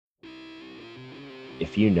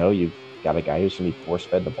if you know you've got a guy who's going to be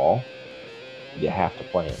force-fed the ball, you have to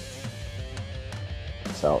play him.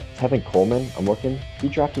 So Tevin Coleman, I'm looking. He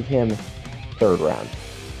drafted him 3rd round.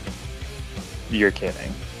 You're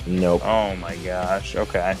kidding. Nope. Oh, my gosh.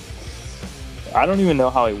 Okay. I don't even know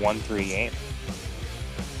how he won 3 games.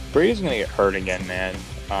 Brady's going to get hurt again, man.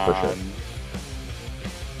 For sure.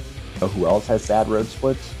 Know who else has bad road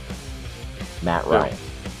splits? Matt Ryan.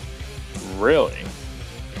 Really?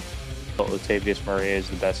 Latavius Murray is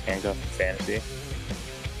the best handcuff in fantasy.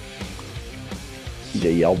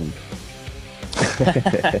 CJ Yeldon.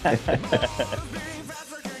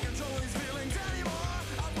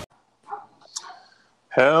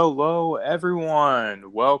 Hello,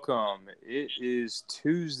 everyone. Welcome. It is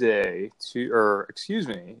Tuesday,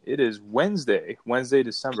 it is Wednesday,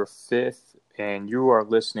 December 5th, and you are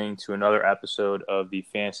listening to another episode of the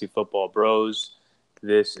Fantasy Football Bros.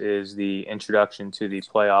 This is the introduction to the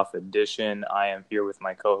playoff edition. I am here with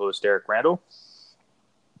my co-host, Derek Randall.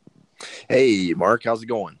 Hey, Mark. How's it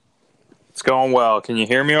going? It's going well. Can you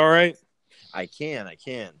hear me all right? I can.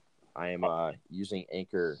 I am using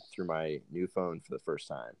Anchor through my new phone for the first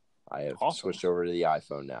time. I have switched over to the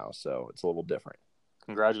iPhone now, so it's a little different.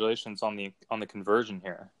 Congratulations on the conversion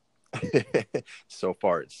here. So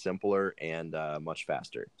far, it's simpler and much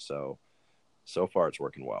faster. So far, it's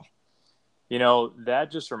working well. You know,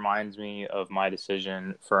 that just reminds me of my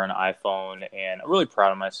decision for an iPhone, and I'm really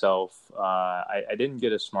proud of myself. I didn't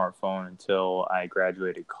get a smartphone until I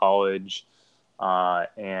graduated college,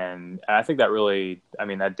 and I think that really,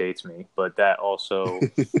 that dates me, but that also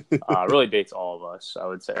really dates all of us, I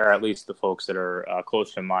would say, or at least the folks that are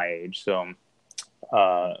close to my age. So,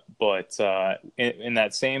 in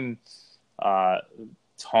that same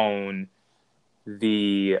tone,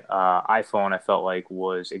 the iPhone I felt like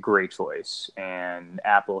was a great choice, and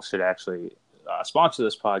Apple should actually sponsor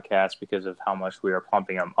this podcast because of how much we are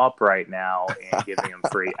pumping them up right now and giving them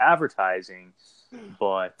free advertising.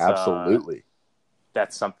 But absolutely,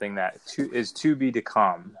 that's something that is to be to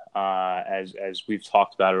come, as we've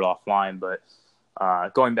talked about it offline. But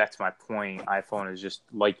going back to my point, iPhone is just,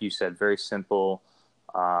 like you said, very simple.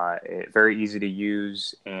 Very easy to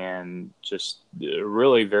use and just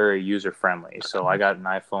really very user-friendly. So I got an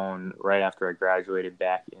iPhone right after I graduated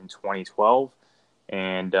back in 2012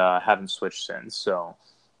 and haven't switched since. So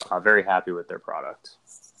very happy with their product.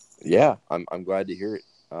 Yeah, I'm glad to hear it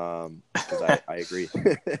because I agree.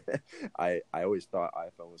 I always thought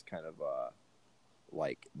iPhone was kind of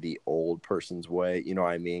like the old person's way, you know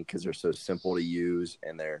what I mean? Because they're so simple to use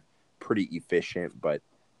and they're pretty efficient, but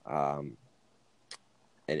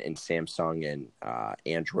and Samsung and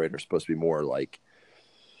Android are supposed to be more like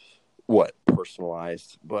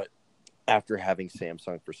personalized. But after having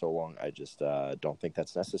Samsung for so long, I just don't think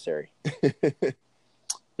that's necessary.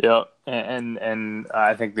 Yeah, and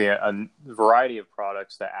I think the variety of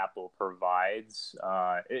products that Apple provides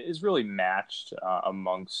is really matched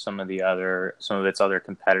amongst some of its other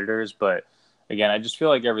competitors. But again, I just feel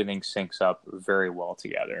like everything syncs up very well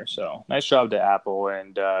together. So nice job to Apple,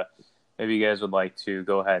 and maybe you guys would like to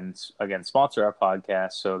go ahead and, again, sponsor our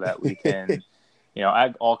podcast so that we can,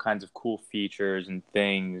 add all kinds of cool features and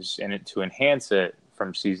things in it to enhance it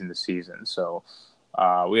from season to season. So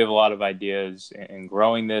we have a lot of ideas in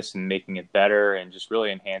growing this and making it better and just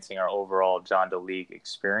really enhancing our overall John DeLeague League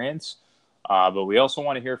experience. But we also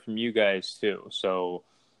want to hear from you guys too. So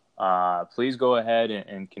please go ahead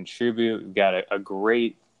and contribute. We've got a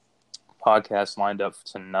great podcast lined up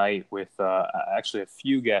tonight with actually a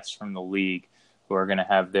few guests from the league who are going to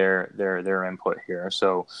have their input here.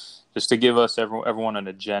 So just to give us everyone an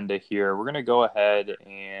agenda here, we're going to go ahead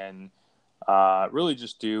and really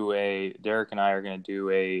just Derek and I are going to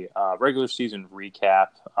do a regular season recap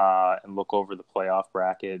and look over the playoff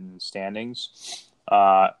bracket and standings.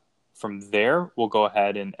 From there, we'll go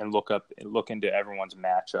ahead and look into everyone's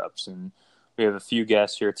matchups, and we have a few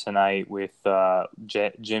guests here tonight with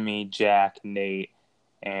Jimmy, Jack, Nate,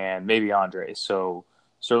 and maybe Andre. So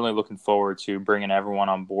certainly looking forward to bringing everyone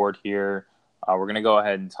on board here. We're going to go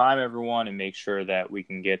ahead and time everyone and make sure that we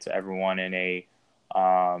can get to everyone in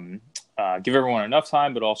give everyone enough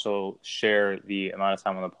time, but also share the amount of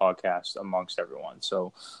time on the podcast amongst everyone.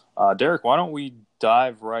 So, Derek, why don't we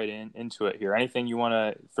dive right into it here? Anything you want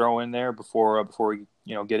to throw in there before we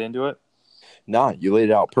get into it? Nah, you laid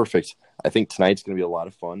it out perfect. I think tonight's going to be a lot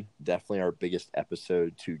of fun. Definitely our biggest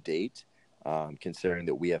episode to date, considering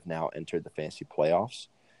that we have now entered the fantasy playoffs.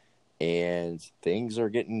 And things are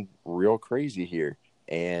getting real crazy here.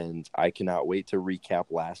 And I cannot wait to recap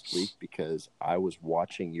last week because I was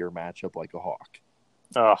watching your matchup like a hawk.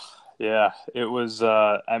 Oh, yeah. It was,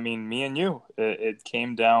 I mean, me and you. It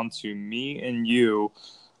came down to me and you,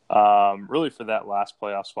 really for that last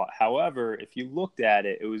playoff spot. However, if you looked at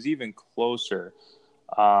it, it was even closer.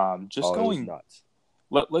 Just Oh, it was going, nuts.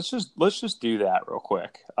 let's just do that real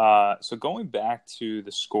quick. So going back to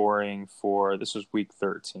the scoring for this was week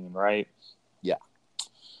 13, right? Yeah.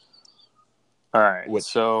 All right. Which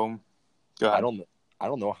So go I ahead.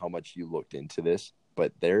 don't know how much you looked into this,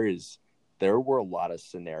 but there were a lot of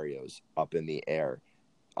scenarios up in the air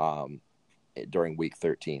um, during week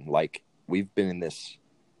 13. Like we've been in this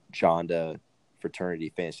Jonda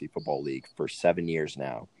fraternity fantasy football league for 7 years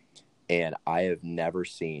now, and I have never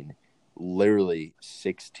seen literally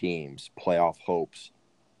 6 teams playoff hopes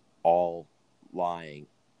all lying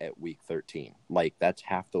at week 13. Like that's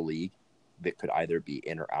half the league that could either be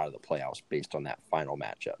in or out of the playoffs based on that final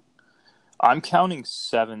matchup. I'm counting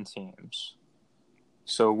 7 teams.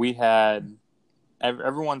 So we had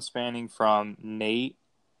everyone spanning from Nate,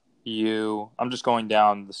 you. I'm just going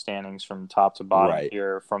down the standings from top to bottom Right.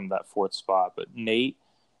 here from that fourth spot. But Nate,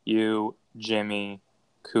 you, Jimmy,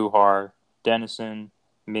 Kuhar, Dennison,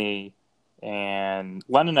 me, and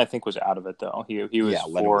Lennon. I think was out of it though. He was Yeah,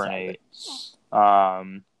 Leonard four was and out of it. eight.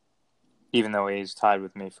 Um, even though he's tied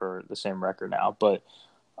with me for the same record now. But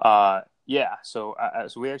yeah, so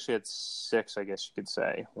we actually had 6, I guess you could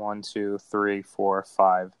say. 1, 2, 3, 4,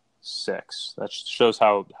 5, 6. That shows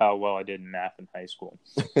how well I did in math in high school.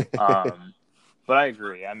 But I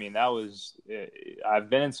agree. I mean, that was. I've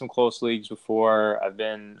been in some close leagues before. I've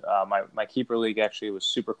been my keeper league actually was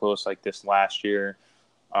super close like this last year.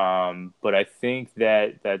 But I think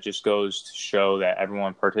that just goes to show that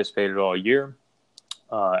everyone participated all year.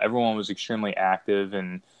 Everyone was extremely active,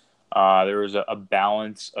 and there was a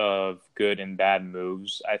balance of good and bad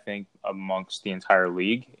moves, I think, amongst the entire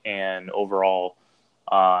league. And overall,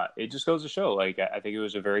 it just goes to show, like, I think it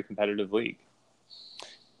was a very competitive league.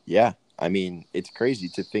 Yeah, I mean, it's crazy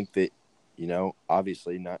to think that,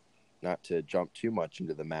 obviously not to jump too much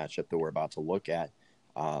into the matchup that we're about to look at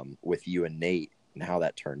with you and Nate and how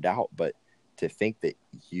that turned out, but to think that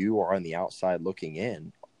you are on the outside looking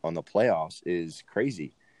in on the playoffs is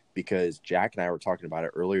crazy because Jack and I were talking about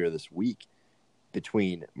it earlier this week.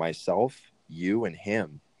 Between myself, you, and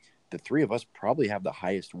him, the three of us probably have the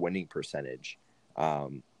highest winning percentage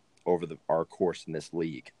over our course in this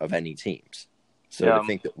league of any teams. So to Yeah.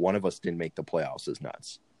 think that one of us didn't make the playoffs is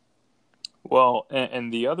nuts. Well,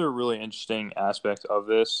 and the other really interesting aspect of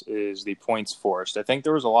this is the points forced. I think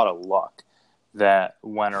there was a lot of luck that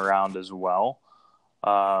went around as well.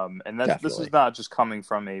 And this is Definitely. not just coming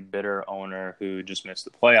from a bitter owner who just missed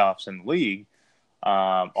the playoffs in the league,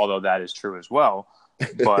 although that is true as well.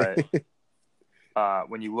 But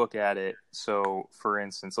when you look at it, so for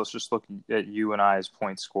instance, let's just look at you and I's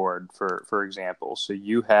points scored for example. So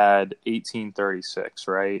you had 1836,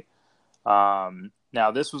 right? Now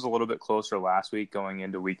this was a little bit closer last week going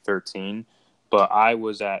into week 13, but I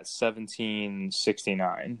was at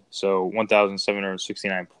 1769, so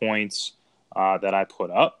 1,769 points that I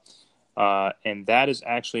put up, and that is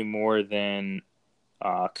actually more than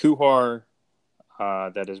Kuhar,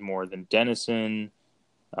 that is more than Dennison,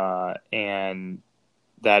 and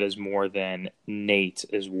that is more than Nate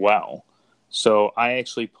as well. So I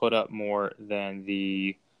actually put up more than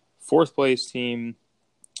the fourth place team.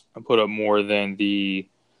 I put up more than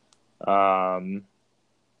I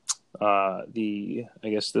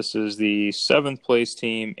guess this is the seventh place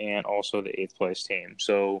team and also the eighth place team.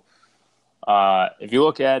 So if you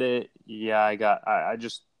look at it, yeah, I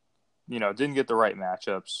just didn't get the right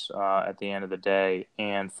matchups at the end of the day,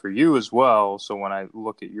 and for you as well. So when I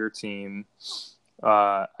look at your team,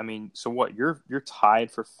 I mean, so what you're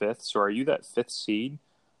tied for fifth. So are you that fifth seed?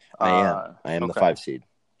 I am the Okay. 5 seed.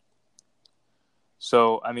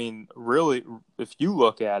 So I mean, really, if you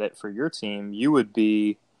look at it for your team, you would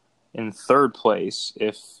be in third place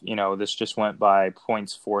if this just went by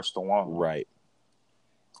points forced alone. Right.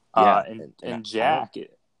 Yeah. And Jack,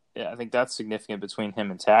 I think that's significant between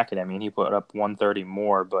him and Tackett. I mean, he put up 130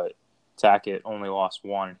 more, but Tackett only lost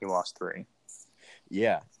 1 and he lost 3.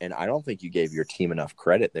 Yeah, and I don't think you gave your team enough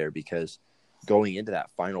credit there because going into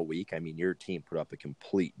that final week, I mean, your team put up a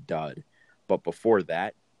complete dud. But before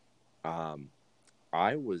that,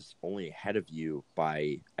 I was only ahead of you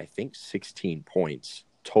by, I think, 16 points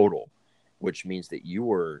total, which means that you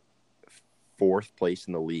were fourth place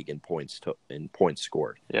in the league in points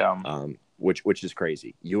scored. Yeah. Which is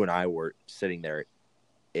crazy. You and I were sitting there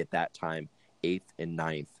at that time, 8th and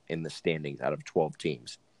 9th in the standings out of 12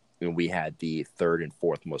 teams. We had the third and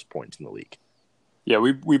fourth most points in the league. Yeah,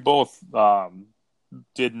 we both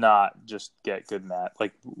did not just get good match.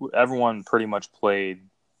 Like everyone pretty much played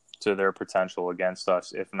to their potential against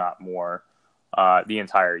us, if not more, the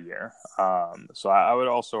entire year. So I would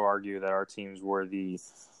also argue that our teams were the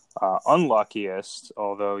unluckiest,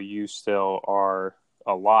 although you still are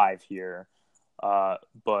alive here.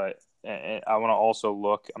 But I want to also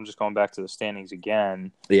look. I'm just going back to the standings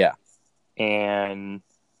again. Yeah. And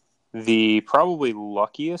the probably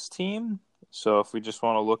luckiest team. So if we just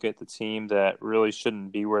want to look at the team that really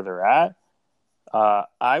shouldn't be where they're at,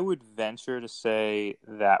 I would venture to say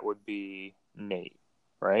that would be Nate,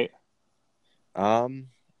 right?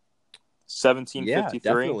 1753. Yeah,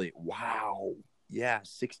 definitely. Wow. Yeah,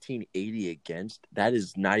 1680 against. That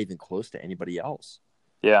is not even close to anybody else.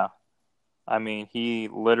 Yeah. I mean, he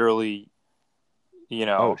literally,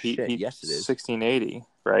 Yes, it is. 1680,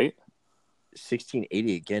 right?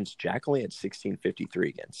 1680 against. Jack only had 1653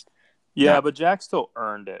 against. Yeah, but Jack still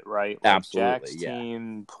earned it, right? Like absolutely, Jack's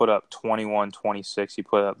team put up 21-26. He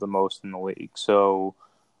put up the most in the league. So,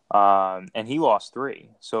 and he lost 3.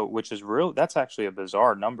 So, which is that's actually a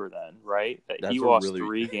bizarre number then, right? He lost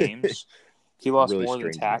 3 games. He lost more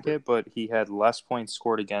than Tackett, but he had less points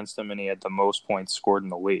scored against him, and he had the most points scored in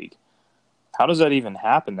the league. How does that even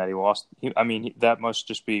happen that he lost? That must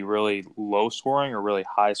just be really low scoring or really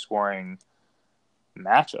high scoring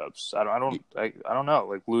matchups. I don't know.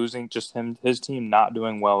 Like losing, just his team not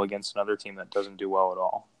doing well against another team that doesn't do well at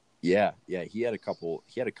all. Yeah. He had a couple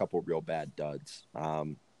real bad duds.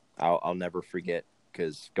 I'll never forget,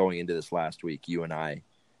 because going into this last week, you and I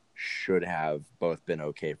should have both been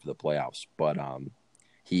okay for the playoffs, but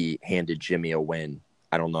he handed Jimmy a win.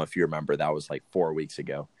 I don't know if you remember, that was like 4 weeks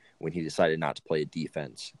ago, when he decided not to play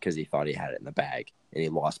defense because he thought he had it in the bag, and he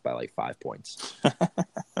lost by like 5 points.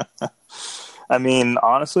 I mean,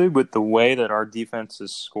 honestly, with the way that our defense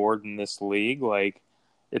is scored in this league, like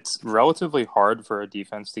it's relatively hard for a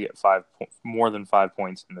defense to get more than 5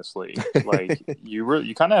 points in this league. Like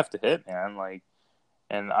you kind of have to hit, man. Like,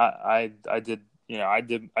 and I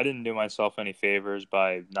didn't do myself any favors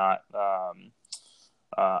by not.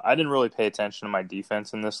 I didn't really pay attention to my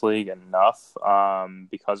defense in this league enough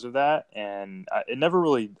because of that, and it never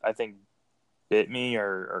really, I think, bit me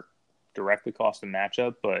or directly cost a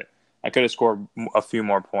matchup, but I could have scored a few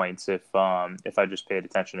more points if I just paid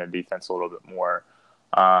attention to defense a little bit more.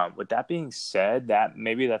 With that being said,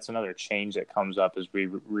 that's another change that comes up as we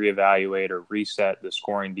reevaluate or reset the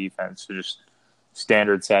scoring defense to just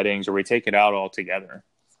standard settings, or we take it out altogether.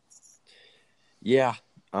 Yeah,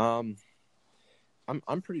 I'm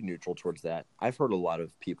pretty neutral towards that. I've heard a lot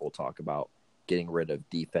of people talk about getting rid of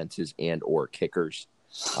defenses and or kickers.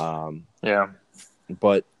 Yeah.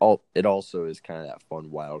 But it also is kind of that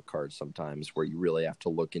fun wild card sometimes where you really have to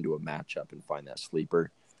look into a matchup and find that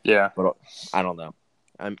sleeper. Yeah. But I don't know.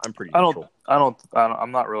 I'm pretty neutral.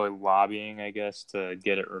 I'm not really lobbying, I guess, to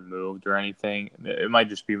get it removed or anything. It might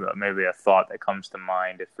just be maybe a thought that comes to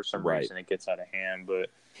mind if for some reason it gets out of hand. But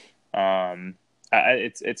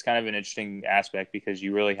it's kind of an interesting aspect because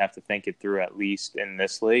you really have to think it through, at least in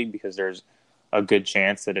this league, because there's a good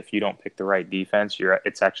chance that if you don't pick the right defense,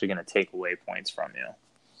 it's actually going to take away points from you.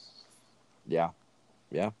 Yeah.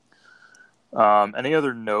 Any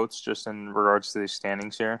other notes just in regards to these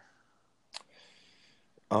standings here?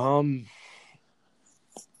 No,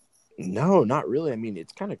 not really. I mean,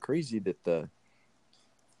 it's kind of crazy that the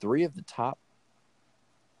 3 of the top.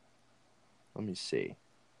 Let me see.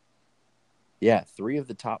 Yeah, 3 of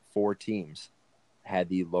the top 4 teams had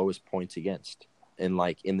the lowest points against, in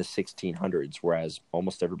the 1600s, whereas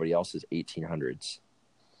almost everybody else is 1800s.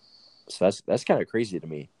 So that's kind of crazy to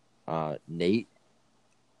me. Nate,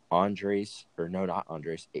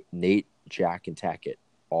 Nate, Jack, and Tackett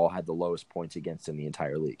all had the lowest points against in the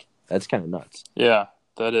entire league. That's kind of nuts. Yeah,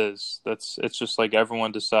 that is. It's just like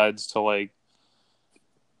everyone decides to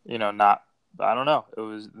not. I don't know.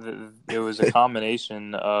 It was a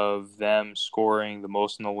combination of them scoring the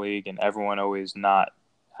most in the league and everyone always not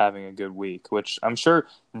having a good week, which I'm sure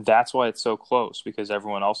that's why it's so close, because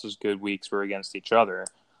everyone else's good weeks were against each other,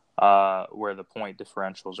 where the point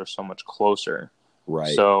differentials are so much closer.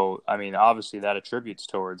 Right. So, I mean, obviously that attributes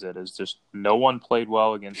towards it is just no one played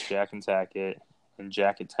well against Jack and Tackett, and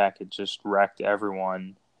Jack and Tackett just wrecked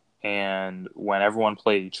everyone. And when everyone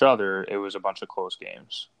played each other, it was a bunch of close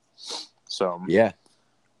games. So yeah.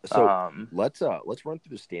 So let's run through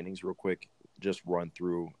the standings real quick. Just run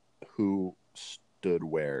through who stood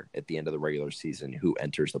where at the end of the regular season, who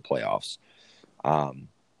enters the playoffs.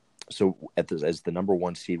 So as the number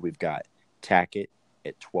 1 seed, we've got Tackett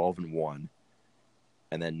at 12-1,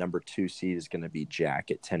 and then number 2 seed is going to be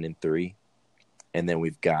Jack at 10-3, and then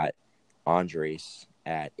we've got Andres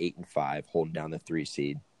at 8-5, holding down the 3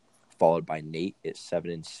 seed, followed by Nate at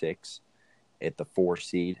 7-6 at the 4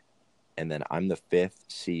 seed, and then I'm the 5th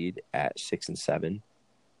seed at 6-7,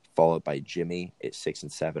 followed by Jimmy at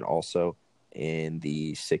 6-7 also in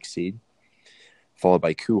the 6 seed, followed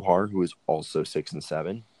by Kuhar, who is also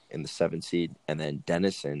 6-7 in the 7 seed, and then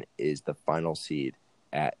Dennison is the final seed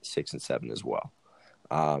at 6-7 as well.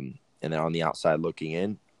 And then on the outside looking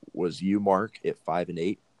in was you, Mark, at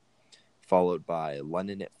 5-8, followed by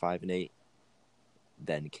London at 5-8,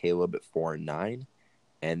 then Caleb at 4-9,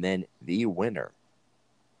 and then the winner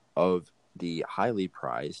of the highly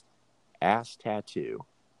prized ass tattoo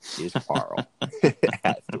is Carl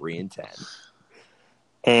at 3-10.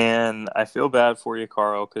 And I feel bad for you,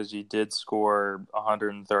 Carl, because you did score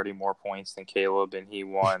 130 more points than Caleb, and he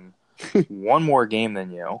won one more game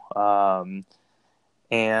than you.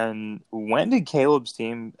 And when did Caleb's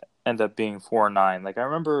team end up being 4-9? Like, I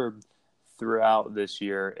remember throughout this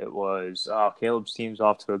year, it was, Caleb's team's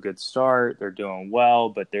off to a good start. They're doing well,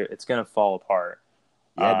 but it's going to fall apart.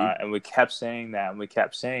 Yeah, and we kept saying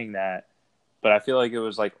that. But I feel like it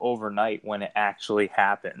was like overnight when it actually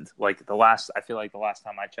happened. I feel like the last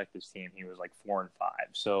time I checked his team, he was like 4-5.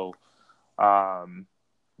 So,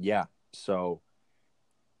 yeah. So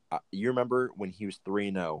you remember when he was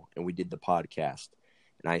 3-0 and we did the podcast,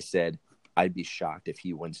 and I said I'd be shocked if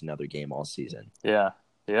he wins another game all season. Yeah.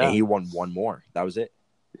 And he won one more. That was it.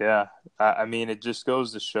 Yeah. I mean, it just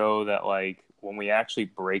goes to show that, like, when we actually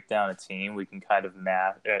break down a team, we can kind of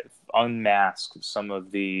unmask some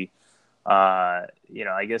of the, I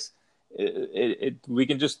guess we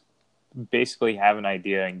can just basically have an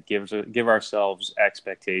idea and give ourselves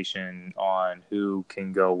expectation on who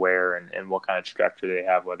can go where and what kind of trajectory they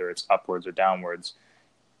have, whether it's upwards or downwards.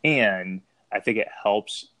 And I think it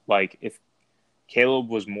helps, like, if Caleb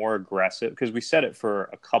was more aggressive, because we said it for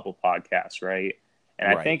a couple podcasts, right? And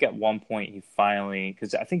Right. I think at one point he finally,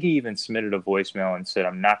 because I think he even submitted a voicemail and said,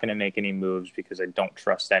 "I'm not going to make any moves because I don't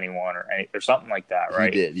trust anyone," or something like that,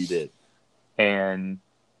 right? He did. And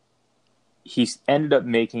he ended up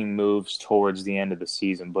making moves towards the end of the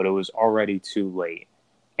season, but it was already too late.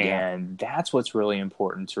 Yeah. And that's what's really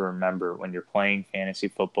important to remember when you're playing fantasy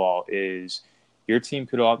football is your team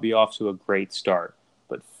could all be off to a great start,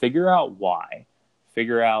 but figure out why.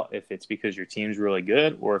 Figure out if it's because your team's really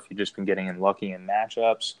good or if you've just been getting unlucky in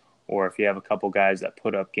matchups or if you have a couple guys that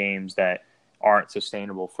put up games that aren't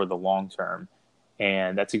sustainable for the long term.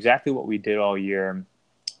 And that's exactly what we did all year. And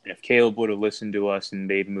if Caleb would have listened to us and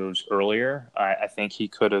made moves earlier, I think he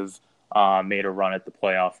could have made a run at the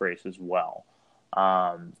playoff race as well.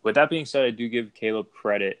 With that being said, I do give Caleb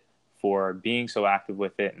credit for being so active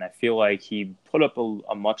with it, and I feel like he put up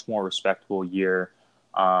a much more respectable year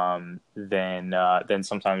than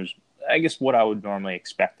sometimes, I guess, what I would normally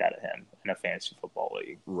expect out of him in a fantasy football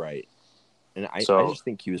league. Right. And I just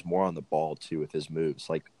think he was more on the ball, too, with his moves.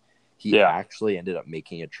 Like, he actually ended up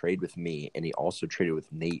making a trade with me, and he also traded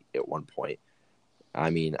with Nate at one point. I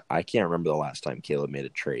mean, I can't remember the last time Caleb made a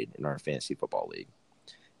trade in our fantasy football league.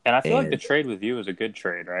 And I feel like the trade with you was a good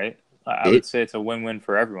trade, right? I would say it's a win-win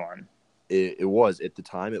for everyone. It was. At the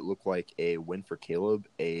time, it looked like a win for Caleb,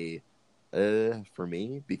 for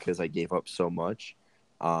me, because I gave up so much.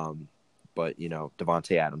 But,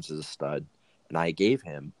 Davante Adams is a stud, and I gave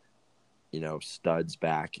him, studs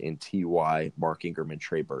back in T.Y., Mark Ingram, and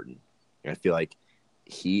Trey Burton. And I feel like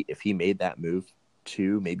if he made that move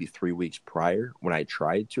 2, maybe 3 weeks prior, when I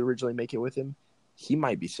tried to originally make it with him, he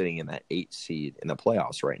might be sitting in that 8 seed in the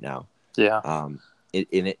playoffs right now. Yeah.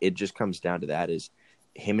 It just comes down to that is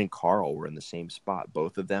him and Carl were in the same spot.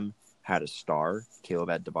 Both of them had a star. Caleb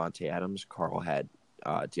had Davante Adams. Carl had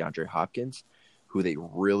DeAndre Hopkins, who they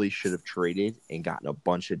really should have traded and gotten a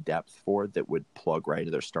bunch of depth for that would plug right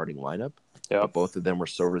into their starting lineup. Yep. But both of them were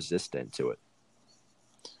so resistant to it.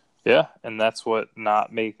 Yeah, and that's what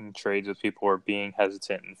not making trades with people or being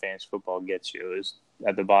hesitant in fantasy football gets you, is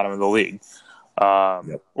at the bottom of the league.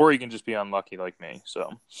 Or you can just be unlucky like me.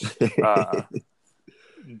 So,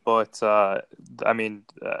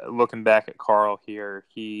 looking back at Carl here,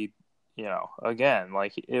 he, again,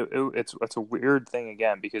 like it's a weird thing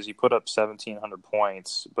again because he put up 1,700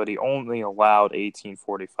 points, but he only allowed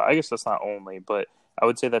 1,845. I guess that's not only, but I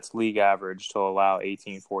would say that's league average to allow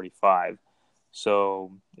 1,845.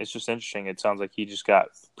 So it's just interesting. It sounds like he just got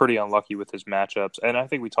pretty unlucky with his matchups. And I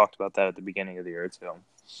think we talked about that at the beginning of the year, too.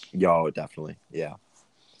 Yo, definitely. Yeah.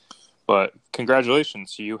 But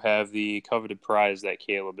congratulations. You have the coveted prize that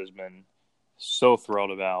Caleb has been so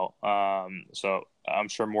thrilled about. So I'm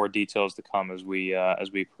sure more details to come as we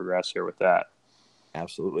progress here with that.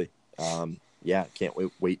 Absolutely. Yeah, can't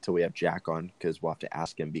wait till we have Jack on because we'll have to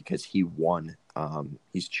ask him because he won.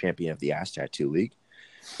 He's champion of the Ass Tattoo League,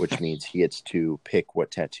 which means he gets to pick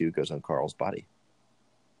what tattoo goes on Carl's body.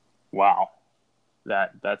 Wow,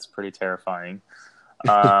 that's pretty terrifying.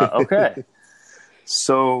 Okay,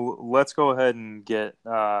 so let's go ahead and get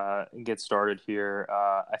started here.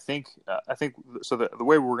 I think so. The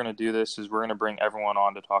way we're going to do this is we're going to bring everyone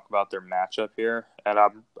on to talk about their matchup here, and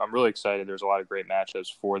I'm really excited. There's a lot of great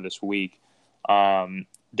matchups for this week.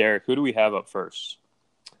 Derek, who do we have up first?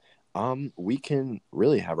 We can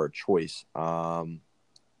really have our choice.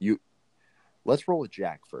 Let's roll with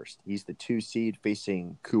Jack first. He's the 2 seed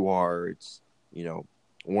facing Kuhar. It's,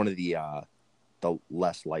 one of the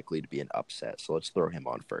less likely to be an upset. So let's throw him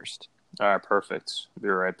on first. All right, perfect. Be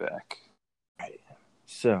right back. All right.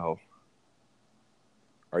 So,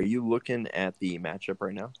 are you looking at the matchup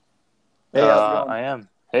right now? Hey, how's it going? I am.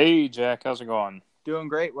 Hey, Jack, how's it going? Doing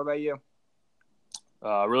great. What about you?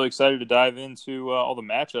 Really excited to dive into all the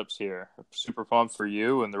matchups here. Super pumped for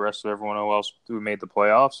you and the rest of everyone else who made the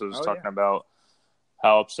playoffs. I was talking about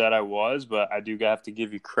how upset I was, but I do have to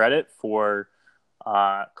give you credit for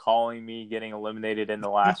calling me getting eliminated in the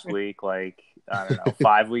last week, like, I don't know,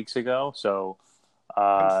 5 weeks ago. So,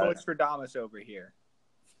 I'm Soystradamus over here.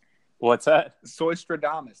 What's that?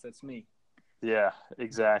 Soystradamus, that's me. Yeah,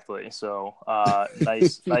 exactly. So,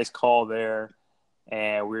 nice call there.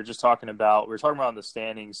 And we were talking about the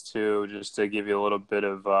standings too, just to give you a little bit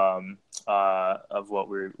of what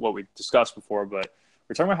we discussed before. But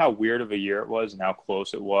we're talking about how weird of a year it was and how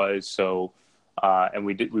close it was. So, and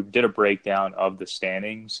we did a breakdown of the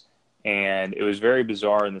standings, and it was very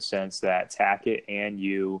bizarre in the sense that Tackett and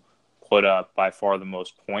you put up by far the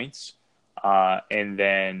most points, and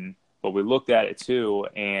then but we looked at it too,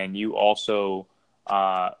 and you also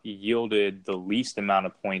yielded the least amount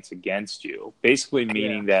of points against you, basically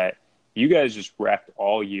meaning that you guys just wrecked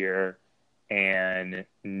all year and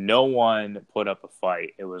no one put up a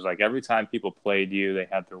fight. It was like every time people played you, they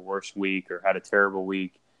had their worst week or had a terrible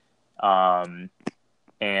week. And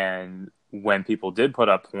when people did put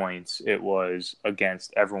up points, it was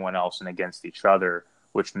against everyone else and against each other,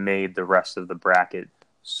 which made the rest of the bracket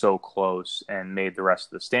so close and made the rest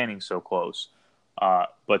of the standings so close.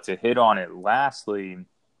 But to hit on it lastly,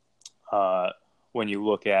 when you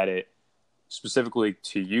look at it specifically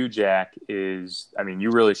to you, Jack, you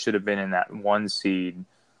really should have been in that 1 seed.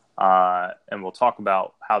 And we'll talk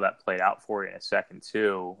about how that played out for you in a second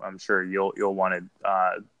too. I'm sure you'll want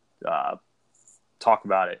to talk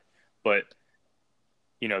about it. But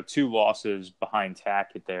 2 losses behind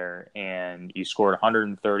Tackett there, and you scored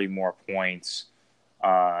 130 more points.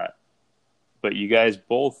 But you guys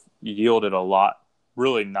both yielded a lot.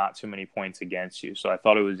 Really not too many points against you. So I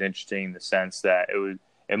thought it was interesting in the sense that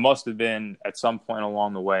it must have been at some point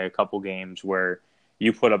along the way a couple games where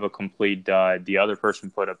you put up a complete dud, the other person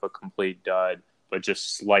put up a complete dud, but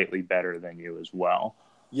just slightly better than you as well.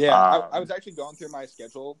 Yeah, I was actually going through my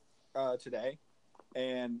schedule today,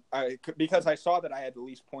 and because I saw that I had the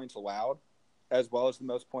least points allowed as well as the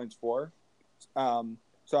most points for.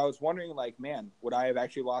 So I was wondering, like, man, would I have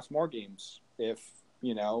actually lost more games if,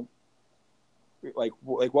 like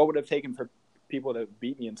what would it have taken for people to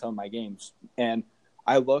beat me in some of my games? And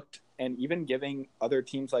I looked, and even giving other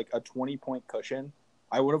teams like a 20-point cushion,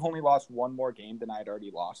 I would have only lost one more game than I had already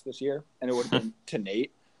lost this year, and it would have been to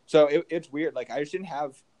Nate. So it's weird. Like, I just didn't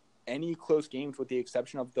have any close games with the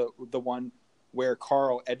exception of the one where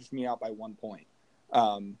Carl edged me out by 1 point.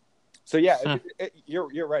 So yeah,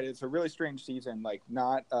 you're right. It's a really strange season. Like,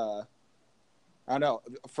 not I don't know.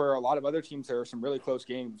 For a lot of other teams, there are some really close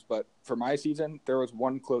games, but for my season, there was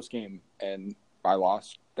one close game, and I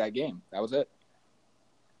lost that game. That was it.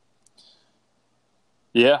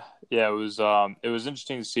 Yeah. It was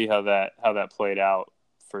interesting to see how that played out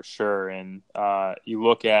for sure. And you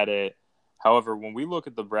look at it. However, when we look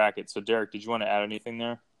at the bracket, so Derek, did you want to add anything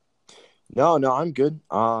there? No, I'm good.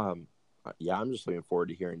 Yeah, I'm just looking forward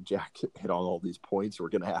to hearing Jack hit on all these points we're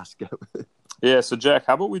going to ask him. Yeah, so Jack,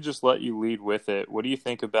 how about we just let you lead with it? What do you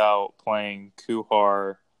think about playing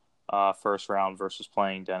Kuhar first round versus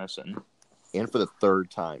playing Denison? And for the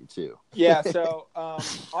 3rd time, too. Yeah, so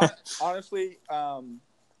honestly,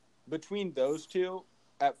 between those two,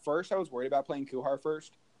 at first I was worried about playing Kuhar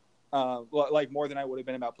first, like more than I would have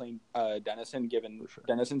been about playing Denison, given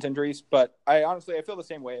Denison's injuries. But I feel the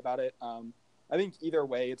same way about it. I think either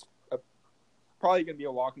way, it's probably going to be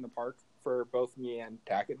a walk in the park for both me and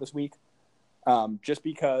Tackett this week. Just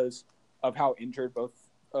because of how injured both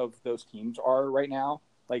of those teams are right now.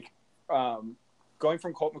 Like, going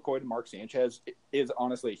from Colt McCoy to Mark Sanchez is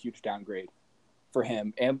honestly a huge downgrade. for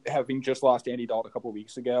him, and having just lost Andy Dalton a couple of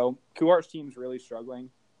weeks ago. Kuhar's team's really struggling.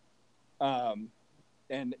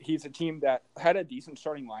 And he's a team that had a decent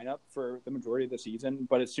starting lineup for the majority of the season,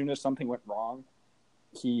 but as soon as something went wrong,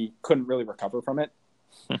 he couldn't really recover from it.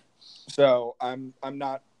 So I'm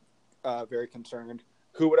not very concerned.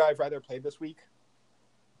 Who would I have rather played this week?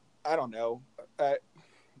 I don't know.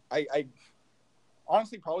 I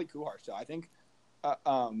honestly probably Kuhar still. I think,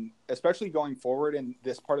 especially going forward in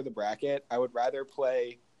this part of the bracket, I would rather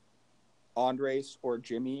play Andres or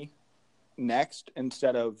Jimmy next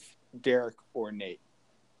instead of Derek or Nate.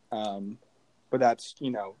 But that's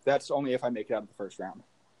only if I make it out of the first round.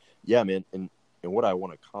 Yeah, man. And what I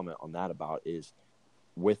want to comment on that about is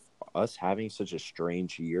with us having such a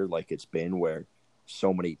strange year like it's been, where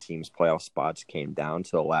so many teams' playoff spots came down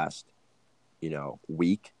to the last,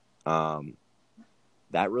 week,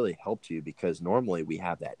 that really helped you, because normally we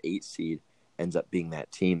have that 8 seed ends up being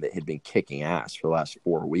that team that had been kicking ass for the last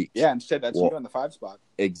 4 weeks. Yeah, instead that's you on the 5 spot.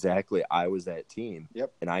 Exactly. I was that team.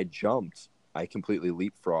 Yep. And I completely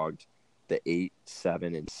leapfrogged the 8,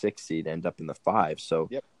 7, and 6 seed, end up in the 5. So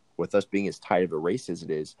with us being as tight of a race as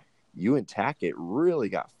it is, you and Tackett really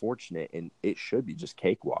got fortunate, and it should be just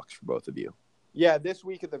cakewalks for both of you. Yeah, this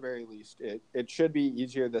week at the very least. It should be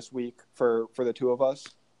easier this week for the two of us.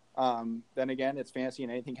 Then again, it's fantasy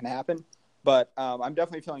and anything can happen. But I'm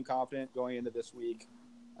definitely feeling confident going into this week.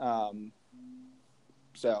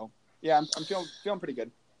 So, yeah, I'm feeling pretty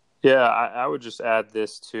good. Yeah, I would just add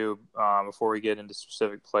this too before we get into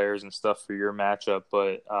specific players and stuff for your matchup.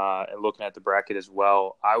 But and looking at the bracket as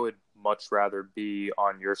well, I would much rather be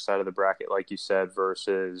on your side of the bracket, like you said,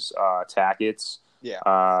 versus Tackett's.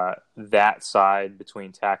 Yeah. That side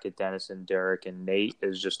between Tackett, Dennison, Derek, and Nate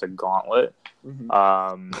is just a gauntlet.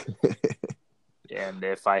 Mm-hmm. And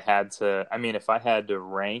if I had to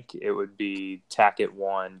rank, it would be Tackett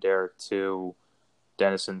 1, Derek 2,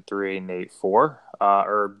 Dennison 3, Nate 4,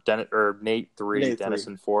 or Nate 3, Nate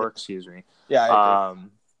Dennison 3. 4. Excuse me. Yeah. I agree.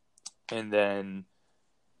 And then,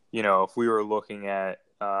 if we were looking at,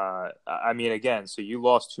 again, so you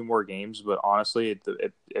lost 2 more games, but honestly,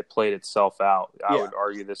 it played itself out. I would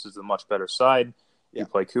argue this is the much better side. You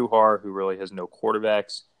play Kuhar, who really has no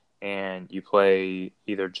quarterbacks, and you play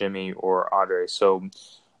either Jimmy or Andre. So,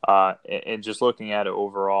 and just looking at it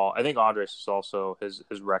overall, I think Andres is also his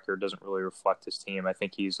record doesn't really reflect his team. I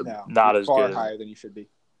think he's not as far good, higher than he should be.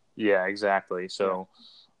 Yeah, exactly. So,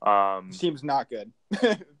 his team's not good.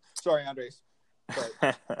 Sorry, Andres,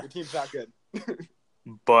 but your team's not good.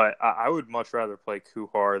 But I would much rather play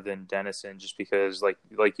Kuhar than Dennison, just because,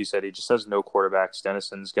 like you said, he just has no quarterbacks.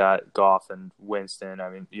 Dennison's got Goff and Winston. I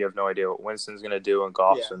mean, you have no idea what Winston's going to do, and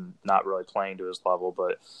Goff's not really playing to his level.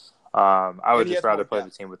 But I would just rather play the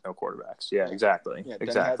team with no quarterbacks. Yeah, exactly. Yeah,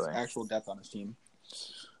 exactly. Has actual depth on his team.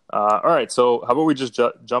 All right, so how about we just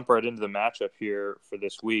jump right into the matchup here for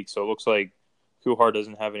this week? So it looks like Kuhar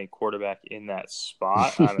doesn't have any quarterback in that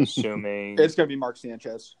spot. I'm assuming it's going to be Mark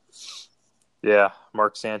Sanchez. Yeah,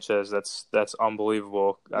 Mark Sanchez. That's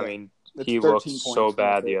unbelievable. Yeah. I mean, he looked so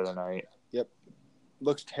bad the other night. Yep,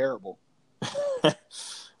 looks terrible.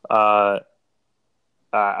 I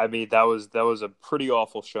mean, that was a pretty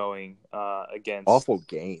awful showing against awful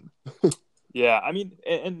game. Yeah, I mean,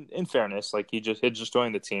 in fairness, like he just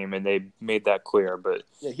joined the team and they made that clear. But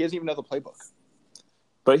yeah, he doesn't even know the playbook.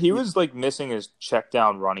 But he was missing his check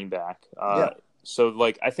down running back. So,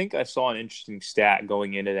 I think I saw an interesting stat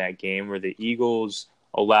going into that game where the Eagles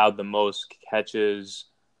allowed the most catches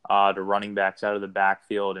to running backs out of the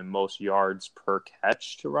backfield and most yards per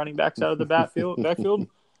catch to running backs out of the backfield.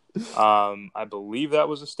 I believe that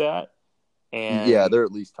was a stat. And yeah, they're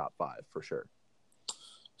at least top 5 for sure.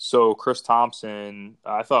 So, Chris Thompson,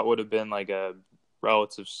 I thought would have been a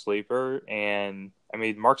relative sleeper. And, I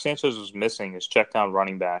mean, Mark Sanchez was missing his check down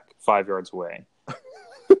running back 5 yards away.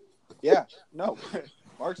 Yeah, no,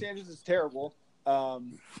 Mark Sanchez is terrible.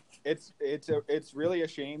 It's really a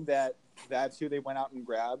shame that that's who they went out and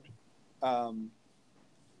grabbed. I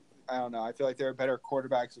don't know. I feel like there are better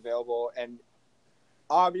quarterbacks available, and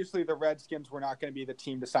obviously the Redskins were not going to be the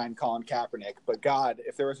team to sign Colin Kaepernick. But God,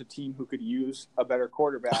 if there was a team who could use a better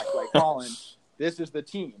quarterback like Colin, this is the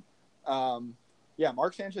team. Yeah,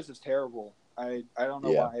 Mark Sanchez is terrible. I don't know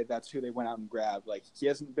why that's who they went out and grabbed. He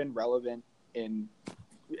hasn't been relevant in.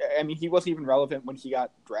 I mean, he wasn't even relevant when he got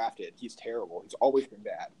drafted. He's terrible. He's always been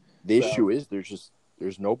bad. The issue is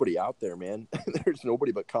there's nobody out there, man. There's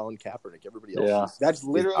nobody but Colin Kaepernick. Everybody else that's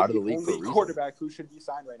literally out of the the league only quarterback who should be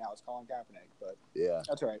signed right now is Colin Kaepernick. But yeah,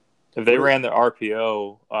 that's right. If they ran the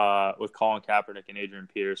RPO with Colin Kaepernick and Adrian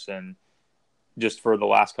Peterson just for the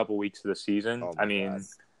last couple weeks of the season,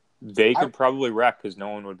 they could probably wreck because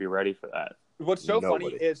no one would be ready for that. What's so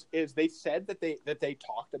Nobody. funny is they said that they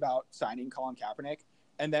talked about signing Colin Kaepernick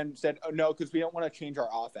and then said, oh, no, because we don't want to change our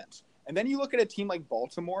offense. And then you look at a team like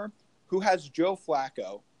Baltimore, who has Joe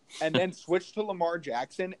Flacco, and then switched to Lamar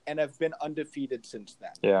Jackson and have been undefeated since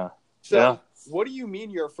then. Yeah. So what do you mean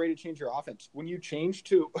you're afraid to change your offense? When you change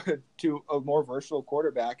to a more versatile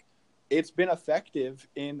quarterback, it's been effective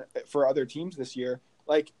for other teams this year.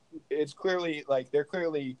 Like, it's clearly like they're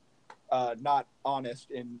clearly not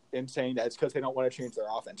honest in saying that it's because they don't want to change their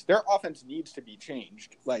offense. Their offense needs to be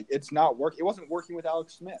changed. Like, it's not work. It wasn't working with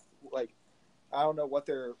Alex Smith. Like, I don't know what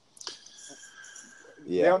they're.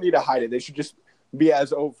 Yeah. They don't need to hide it. They should just be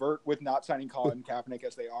as overt with not signing Colin Kaepernick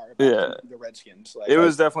as they are about the Redskins. Like, it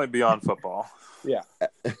was definitely beyond football. Yeah.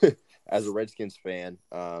 As a Redskins fan,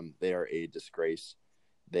 they are a disgrace.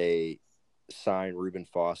 They sign Reuben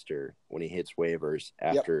Foster when he hits waivers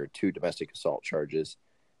after 2 domestic assault charges,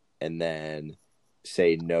 and then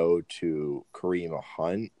say no to Kareem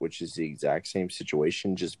Hunt, which is the exact same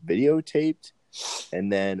situation, just videotaped,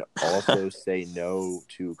 and then also say no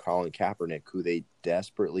to Colin Kaepernick, who they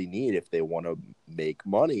desperately need if they want to make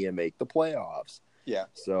money and make the playoffs. Yeah.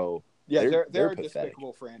 So they're a pathetic.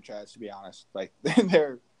 despicable franchise, to be honest. Like,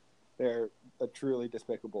 they're a truly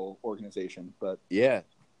despicable organization. But yeah,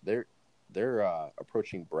 they're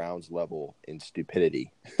approaching Browns level in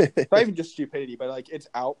stupidity. Not even just stupidity, but like it's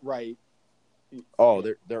outright. Oh,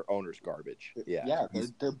 their owner's garbage. Yeah,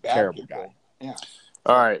 they're bad terrible people. guy. Yeah.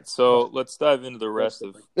 All right, so let's dive into the rest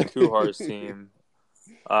of Kuhar's team.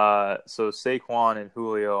 So Saquon and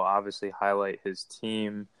Julio obviously highlight his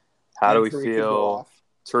team. How do we feel?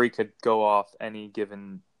 Tariq could go off any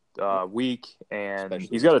given week, and Especially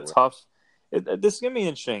he's got a tough. This is gonna be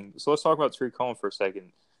interesting. So let's talk about Tariq Cohen for a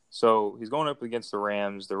second. So he's going up against the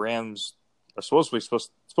Rams. The Rams are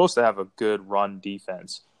supposed to have a good run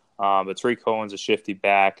defense, but Tariq Cohen's a shifty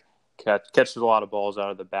back, catches a lot of balls out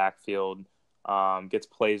of the backfield, gets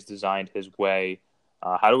plays designed his way.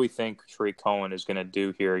 How do we think Tariq Cohen is going to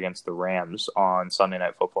do here against the Rams on Sunday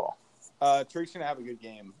Night Football? Tariq's going to have a good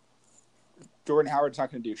game. Jordan Howard's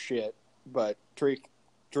not going to do shit, but Tariq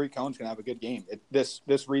Cohen's going to have a good game. This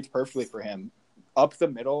reads perfectly for him. Up the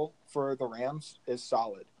middle for the Rams is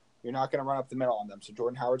solid. You're not going to run up the middle on them, so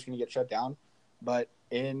Jordan Howard's going to get shut down. But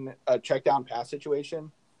in a check down pass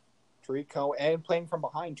situation, Tariq Cohen, and playing from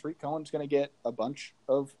behind, Tariq Cohen's going to get a bunch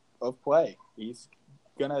of play. He's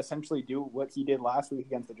going to essentially do what he did last week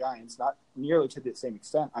against the Giants, not nearly to the same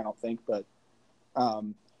extent, I don't think, but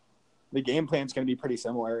the game plan is going to be pretty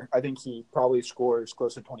similar. I think he probably scores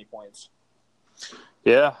close to 20 points.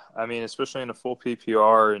 Yeah, I mean, especially in a full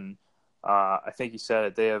PPR, and I think he said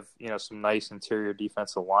it. They have some nice interior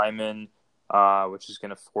defensive linemen, which is going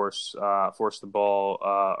to force the ball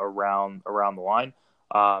around the line.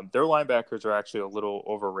 Their linebackers are actually a little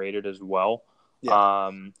overrated as well.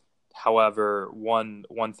 Yeah. However, one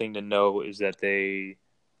thing to know is that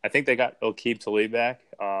I think they got Aqib Talib back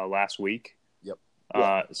last week. Yep.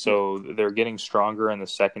 So they're getting stronger in the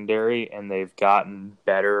secondary, and they've gotten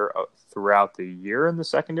better throughout the year in the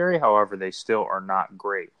secondary. However, they still are not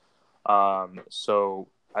great. So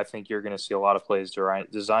I think you're going to see a lot of plays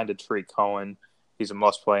designed to Tariq Cohen. He's a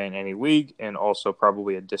must-play in any league, and also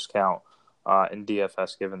probably a discount in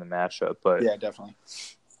DFS given the matchup. But yeah, definitely.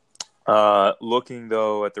 Looking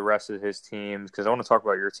though at the rest of his teams, because I want to talk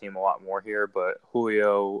about your team a lot more here. But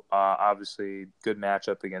Julio, obviously, good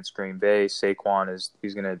matchup against Green Bay. Saquon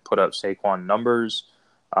he's going to put up Saquon numbers.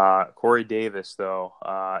 Corey Davis, though,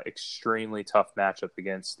 extremely tough matchup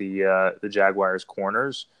against the Jaguars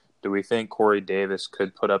corners. Do we think Corey Davis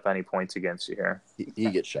could put up any points against you here?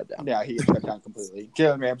 He gets shut down. Yeah, he gets shut down completely.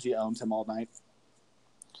 Jalen Ramsey owns him all night.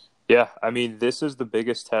 Yeah, I mean, this is the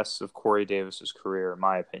biggest test of Corey Davis's career, in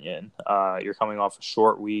my opinion. You're coming off a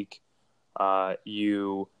short week.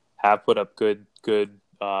 You have put up good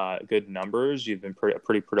numbers. You've been a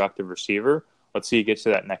pretty productive receiver. Let's see you get to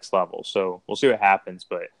that next level. So we'll see what happens,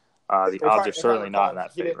 but the odds are certainly not in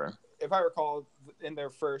that favor. If I recall, in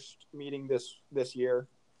their first meeting this year,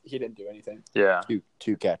 he didn't do anything. Yeah.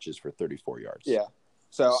 Two catches for 34 yards. Yeah.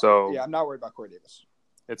 So yeah, I'm not worried about Corey Davis.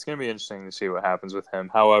 It's going to be interesting to see what happens with him.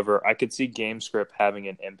 However, I could see game script having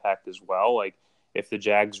an impact as well. Like if the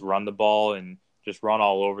Jags run the ball and just run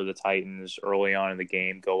all over the Titans early on in the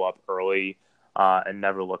game, go up early and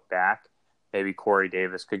never look back, maybe Corey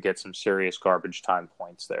Davis could get some serious garbage time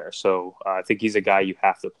points there. So I think he's a guy you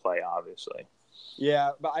have to play, obviously.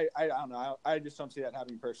 Yeah, but I don't know. I just don't see that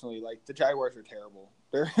happening personally. Like the Jaguars are terrible.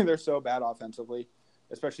 They're so bad offensively,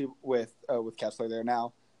 especially with Kessler there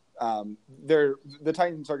now. The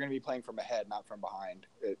Titans are going to be playing from ahead, not from behind,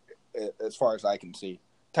 as far as I can see.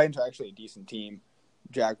 Titans are actually a decent team.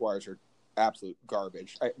 Jaguars are absolute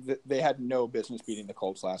garbage. They had no business beating the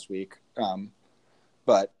Colts last week.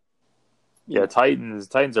 But yeah,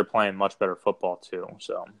 Titans are playing much better football too.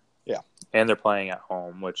 So yeah, and they're playing at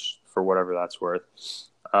home, which for whatever that's worth.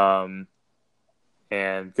 And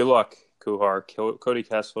good luck, Kuhar, Cody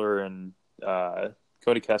Kessler, and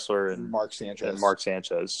Mark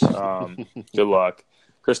Sanchez. Good luck.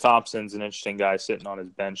 Chris Thompson's an interesting guy sitting on his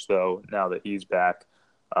bench though. Now that he's back,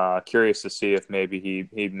 curious to see if maybe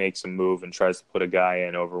he makes a move and tries to put a guy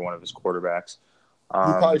in over one of his quarterbacks. He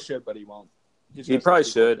probably should, but he won't. He probably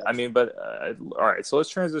should. I mean, but all right. So let's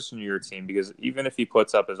transition to your team, because even if he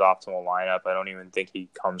puts up his optimal lineup, I don't even think he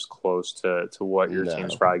comes close to what your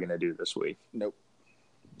team's probably going to do this week. Nope.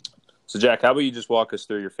 So Jack, how about you just walk us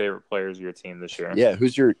through your favorite players of your team this year? Yeah,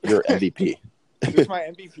 who's your MVP? Who's my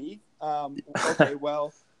MVP? Okay,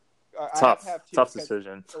 well, tough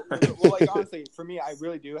decision. Well, like honestly, for me, I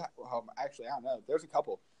really do. Actually, I don't know. There's a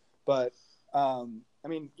couple, but I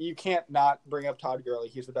mean, you can't not bring up Todd Gurley.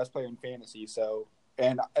 He's the best player in fantasy. So,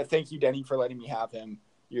 and thank you, Denny, for letting me have him.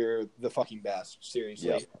 You're the fucking best. Seriously,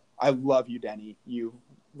 yep. I love you, Denny. You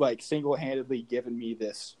like single-handedly given me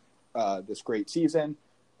this great season,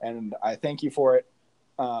 and I thank you for it.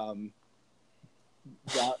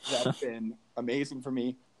 That's been amazing for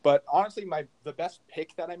me. But honestly, the best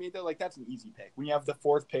pick that I made, though, like that's an easy pick. When you have the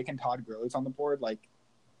 4th pick and Todd Gurley's on the board, like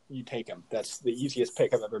you take him. That's the easiest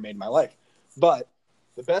pick I've ever made in my life. But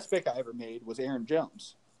the best pick I ever made was Aaron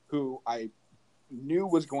Jones, who I knew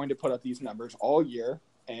was going to put up these numbers all year,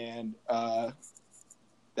 and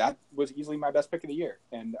that was easily my best pick of the year.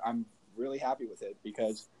 And I'm really happy with it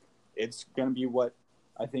because it's going to be what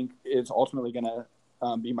I think is ultimately going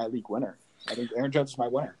to be my league winner. I think Aaron Jones is my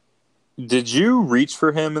winner. Did you reach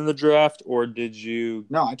for him in the draft, or did you?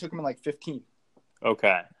 No, I took him in like 15.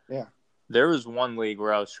 Okay. Yeah. There was one league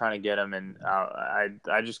where I was trying to get him, and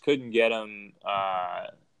I just couldn't get him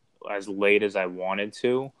as late as I wanted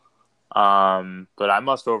to. But I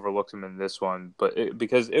must have overlooked him in this one. But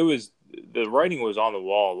because the writing was on the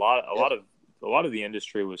wall. A lot of the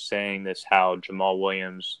industry was saying this, how Jamal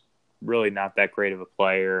Williams really not that great of a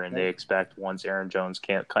player, and they expect once Aaron Jones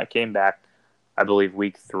came back, I believe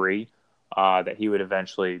week 3, that he would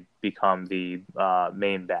eventually become the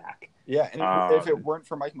main back. Yeah, and if it weren't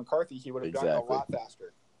for Mike McCarthy, he would have done it a lot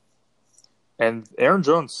faster. And Aaron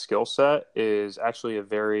Jones' skill set is actually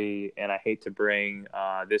and I hate to bring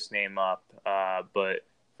this name up, but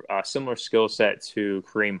a similar skill set to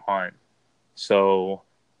Kareem Hunt. So,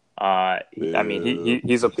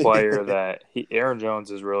 he's a player that Aaron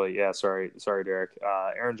Jones is really, sorry, Derek.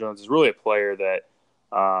 Aaron Jones is really a player that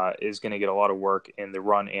is going to get a lot of work in the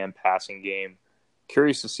run and passing game.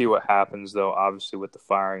 Curious to see what happens, though, obviously, with the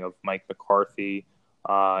firing of Mike McCarthy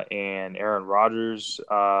and Aaron Rodgers.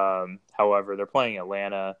 However, they're playing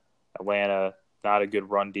Atlanta. Atlanta, not a good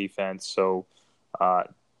run defense, so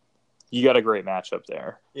you got a great matchup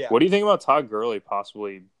there. Yeah. What do you think about Todd Gurley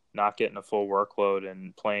possibly not getting a full workload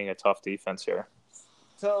and playing a tough defense here?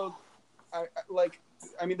 So,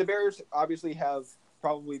 the Bears obviously have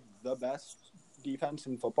probably the best defense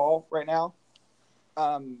in football right now.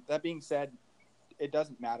 That being said, it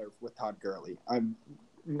doesn't matter with Todd Gurley. I'm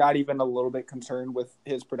not even a little bit concerned with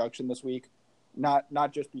his production this week.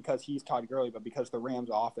 Not just because he's Todd Gurley, but because the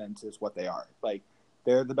Rams' offense is what they are. Like,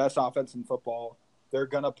 they're the best offense in football. They're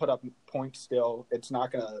gonna put up points still.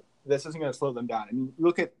 This isn't gonna slow them down. I mean,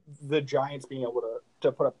 look at the Giants being able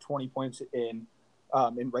to put up 20 points in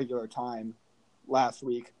regular time last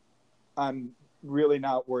week. I'm really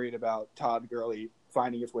not worried about Todd Gurley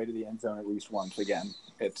finding his way to the end zone at least once again.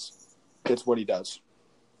 It's what he does.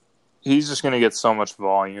 He's just going to get so much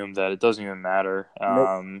volume that it doesn't even matter.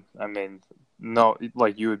 Nope. I mean, no,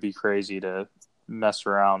 like you would be crazy to mess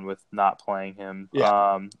around with not playing him.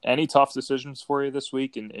 Yeah. Any tough decisions for you this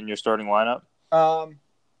week in your starting lineup?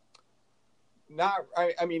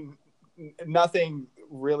 Nothing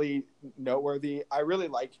really noteworthy. I really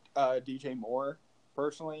liked DJ Moore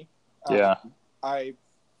personally. Yeah.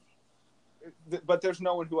 But there's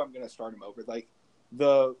no one who I'm going to start him over. Like,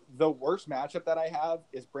 the worst matchup that I have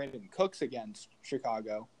is Brandon Cooks against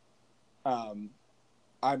Chicago. I'm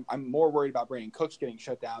more worried about Brandon Cooks getting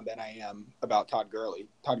shut down than I am about Todd Gurley.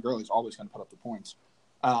 Todd Gurley's always going to put up the points.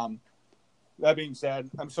 That being said,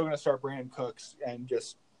 I'm still going to start Brandon Cooks and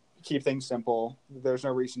just keep things simple. There's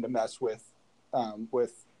no reason to mess with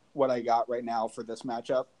what I got right now for this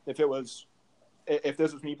matchup. If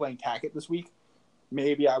this was me playing Tackett this week,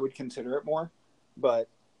 maybe I would consider it more, but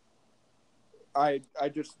I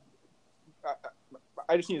just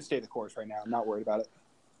need to stay the course right now. I'm not worried about it.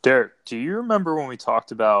 Derek, do you remember when we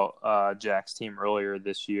talked about Jack's team earlier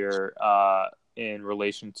this year? in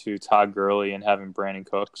relation to Todd Gurley and having Brandon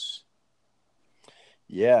Cooks?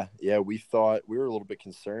 Yeah, we thought we were a little bit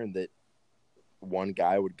concerned that one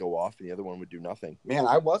guy would go off and the other one would do nothing. Man,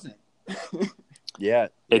 I wasn't.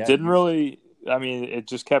 It didn't really. I mean, it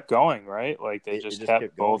just kept going, right? Like they just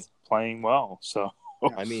kept both playing well. So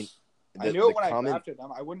I mean, I knew it when I drafted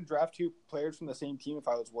them. I wouldn't draft two players from the same team if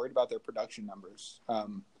I was worried about their production numbers.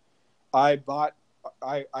 I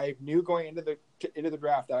knew going into the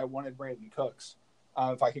draft that I wanted Brandon Cooks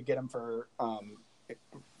if I could get him for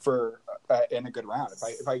in a good round.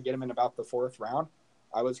 If I could get him in about the fourth round,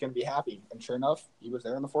 I was going to be happy. And sure enough, he was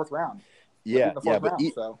there in the fourth round.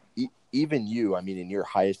 Even you, I mean, in your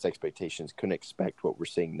highest expectations, couldn't expect what we're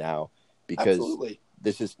seeing now because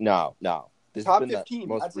this is no. This top has been 15, the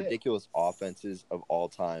most ridiculous offenses of all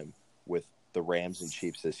time with the Rams and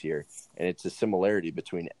Chiefs this year. And it's a similarity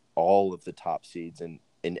between all of the top seeds in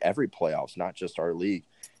every playoffs, not just our league,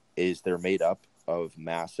 is they're made up of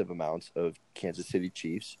massive amounts of Kansas City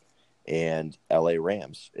Chiefs and LA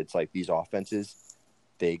Rams. It's like these offenses,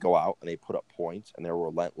 they go out and they put up points and they're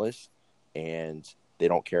relentless and they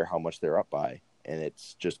don't care how much they're up by. And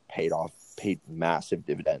it's just paid massive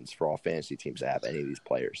dividends for all fantasy teams to have any of these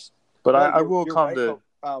players. But I will come right, to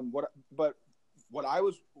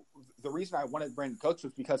the reason I wanted Brandon Cooks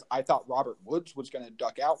was because I thought Robert Woods was going to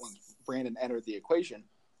duck out once Brandon entered the equation.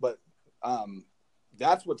 But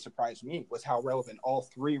that's what surprised me was how relevant all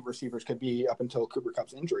three receivers could be up until Cooper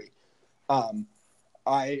Kupp's injury.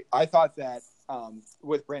 I thought that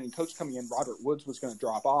with Brandon Cooks coming in, Robert Woods was going to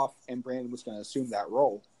drop off and Brandon was going to assume that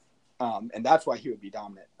role. And that's why he would be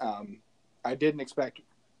dominant. I didn't expect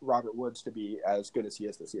Robert Woods to be as good as he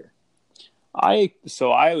is this year. I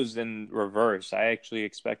was in reverse. I actually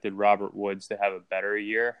expected Robert Woods to have a better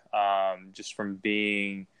year, just from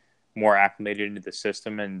being more acclimated into the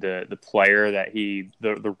system and the player that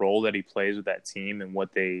the role that he plays with that team and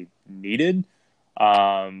what they needed.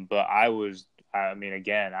 But I was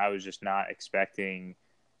just not expecting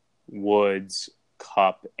Woods,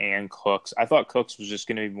 Kupp, and Cooks. I thought Cooks was just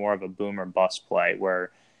going to be more of a boom or bust play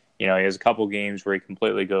where, he has a couple games where he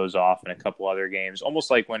completely goes off and a couple other games,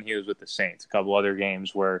 almost like when he was with the Saints, a couple other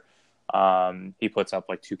games where he puts up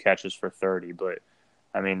like 2 catches for 30. But,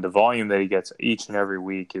 I mean, the volume that he gets each and every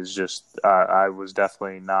week is just I was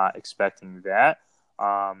definitely not expecting that.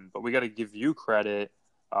 But we got to give you credit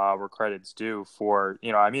where credit's due for,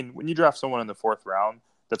 when you draft someone in the 4th round,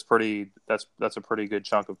 that's a pretty good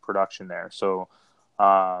chunk of production there. So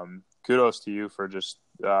kudos to you for just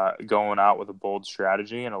going out with a bold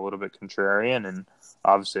strategy and a little bit contrarian, and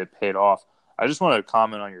obviously it paid off. I just wanted to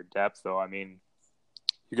comment on your depth, though. I mean,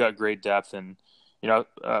 you got great depth, and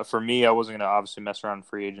for me, I wasn't going to obviously mess around in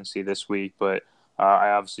free agency this week, but I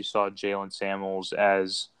obviously saw Jaylen Samuels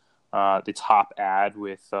as the top ad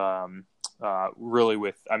with I don't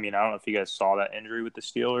know if you guys saw that injury with the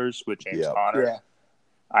Steelers with James Conner. Yeah.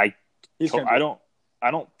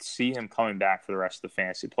 I don't see him coming back for the rest of the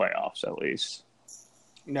fantasy playoffs, at least.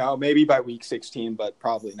 No, maybe by week 16, but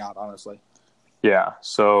probably not, honestly. Yeah,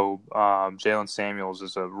 so Jaylen Samuels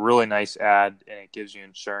is a really nice ad, and it gives you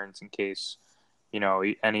insurance in case,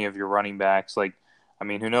 any of your running backs. Like, I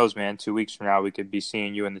mean, who knows, man? 2 weeks from now, we could be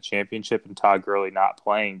seeing you in the championship and Todd Gurley not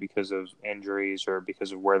playing because of injuries or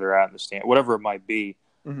because of where they're at in the stand, whatever it might be.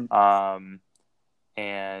 Mm-hmm.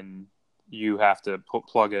 And you have to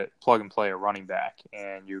plug and play a running back,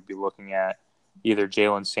 and you'd be looking at either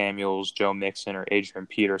Jaylen Samuels, Joe Mixon, or Adrian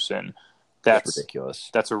Peterson. That's ridiculous.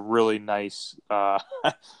 That's a really nice.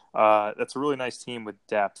 That's a really nice team with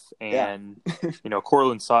depth, and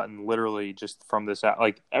Courtland Sutton. Literally, just from this out,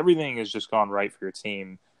 like everything has just gone right for your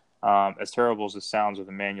team. As terrible as it sounds with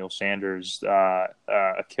Emmanuel Sanders'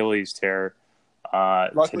 Achilles tear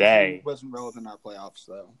today, he wasn't relevant in our playoffs,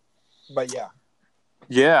 though. But yeah.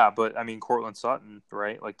 Yeah, but I mean, Courtland Sutton,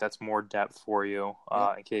 right? Like that's more depth for you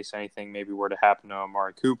in case anything maybe were to happen to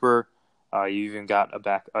Amari Cooper. You even got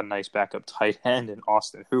a nice backup tight end in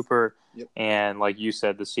Austin Hooper, and like you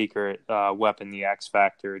said, the secret weapon, the X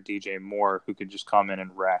factor, DJ Moore, who could just come in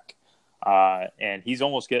and wreck. And he's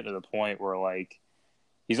almost getting to the point where like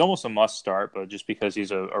he's almost a must start, but just because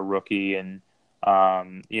he's a rookie and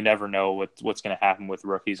you never know what's going to happen with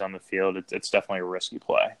rookies on the field, it's definitely a risky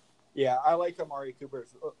play. Yeah, I like Amari Cooper.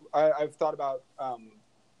 I've thought about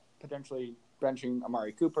potentially benching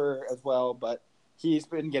Amari Cooper as well, but he's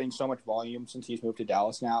been getting so much volume since he's moved to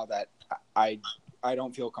Dallas now that I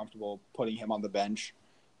don't feel comfortable putting him on the bench.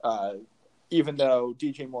 Even though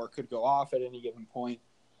DJ Moore could go off at any given point,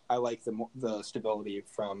 I like the stability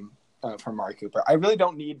from Amari Cooper. I really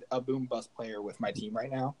don't need a boom bust player with my team right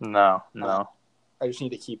now. No. I just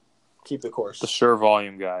need to keep keep the course. The sure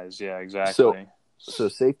volume guys. Yeah, exactly. So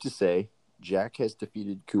safe to say, Jack has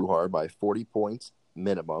defeated Kuhar by 40 points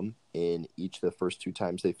minimum in each of the first 2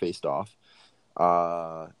 times they faced off.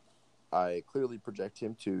 I clearly project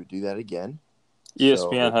him to do that again.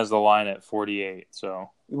 ESPN has the line at 48, so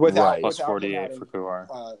plus 48 for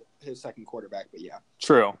Kuhar. His second quarterback, but yeah.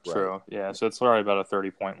 True. Yeah, so it's probably about a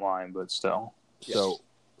 30-point line, but still. So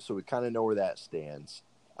we kind of know where that stands.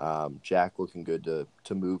 Jack looking good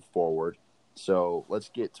to move forward. So let's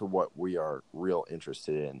get to what we are real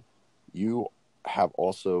interested in. You have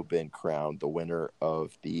also been crowned the winner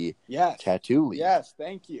of the Tattoo League. Yes,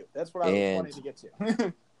 thank you. That's what I was wanting to get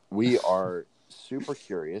to. We are super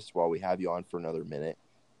curious, while we have you on for another minute,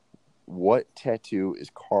 what tattoo is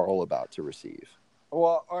Carl about to receive?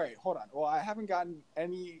 Well, all right, hold on. Well, I haven't gotten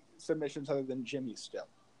any submissions other than Jimmy's still.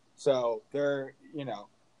 So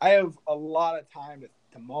I have a lot of time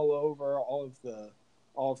to mull over all of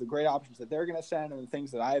the great options that they're going to send and the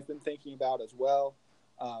things that I've been thinking about as well.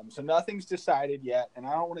 So nothing's decided yet, and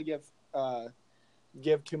I don't want to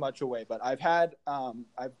give too much away. But I've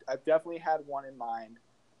definitely had one in mind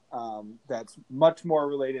that's much more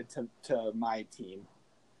related to my team.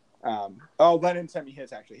 Lennon sent me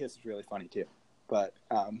his. Actually, his is really funny too. But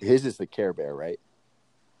his is the Care Bear, right?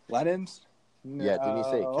 Lennon's? No. Yeah, didn't he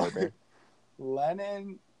say Care Bear?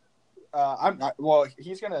 Lennon. I'm not. Well,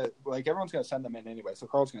 he's gonna everyone's gonna send them in anyway, so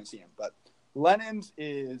Carl's gonna see him. But Lennon's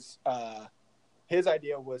is his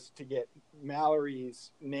idea was to get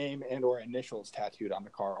Mallory's name and or initials tattooed onto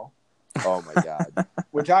Carl. Oh my god!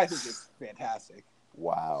 Which I think is fantastic.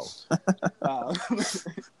 Wow.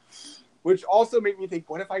 Which also made me think,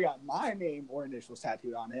 what if I got my name or initials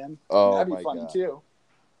tattooed on him? Oh, that'd be funny too.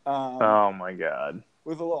 Oh my god!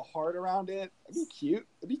 With a little heart around it, that'd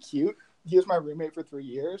be cute. He was my roommate for 3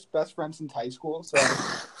 years, best friends since high school. So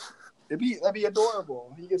that'd be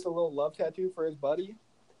adorable. He gets a little love tattoo for his buddy.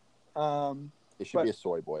 It should be a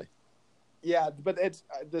soy boy. Yeah, but it's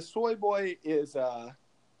the soy boy is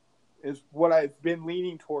what I've been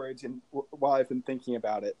leaning towards while I've been thinking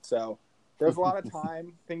about it. So there's a lot of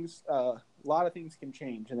time. A lot of things can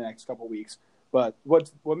change in the next couple of weeks. But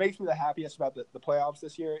what makes me the happiest about the playoffs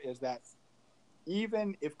this year is that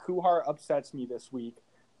even if Kuhar upsets me this week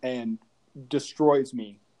and destroys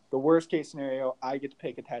me, the worst case scenario, I get to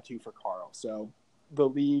pick a tattoo for Carl. So the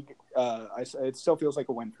league, it still feels like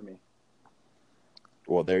a win for me.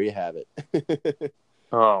 Well, there you have it.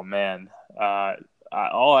 Oh man,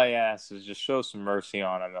 all I ask is just show some mercy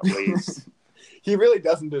on him at least. He really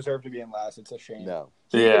doesn't deserve to be in last. It's a shame. No.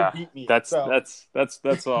 Yeah, that's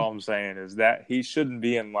all I'm saying is that he shouldn't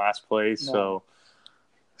be in last place. No.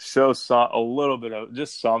 So show a little bit of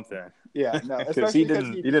just something. Yeah, no, because he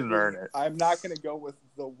didn't earn it. I'm not going to go with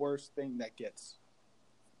the worst thing that gets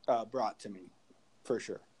brought to me, for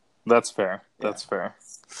sure. That's fair. Yeah. That's fair.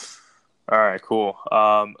 All right, cool.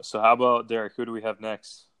 So how about Derek? Who do we have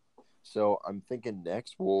next? So I'm thinking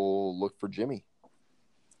next we'll look for Jimmy.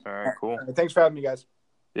 All right, cool. Thanks for having me, guys.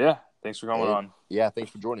 Yeah, thanks for coming on. Yeah,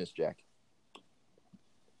 thanks for joining us, Jack.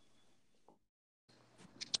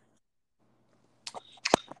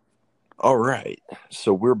 All right,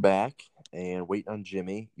 so we're back and waiting on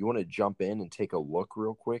Jimmy. You want to jump in and take a look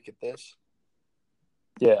real quick at this?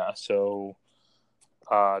 Yeah, so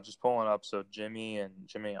just pulling up. So Jimmy and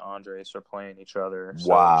Andres are playing each other. So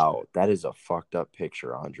wow, that is a fucked up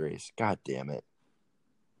picture, Andres. God damn it.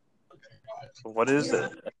 What is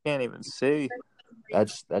it? I can't even see.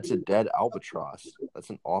 That's a dead albatross.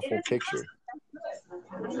 That's an awful picture.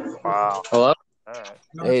 Wow. Hello? All right.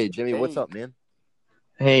 Hey, Jimmy, what's up, man?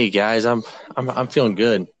 Hey guys, I'm feeling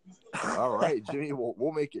good. All right, Jimmy,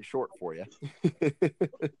 we'll make it short for you.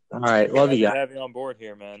 All right, love you guys. Have you on board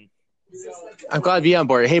here, man. I'm glad to be on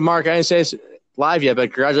board. Hey, Mark, I didn't say this live yet,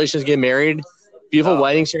 but congratulations getting married. Beautiful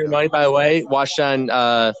wedding ceremony, by the way. Watched on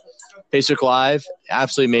Facebook Live.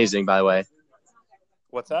 Absolutely amazing, by the way.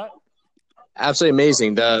 What's that? Absolutely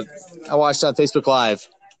amazing. I watched on Facebook Live.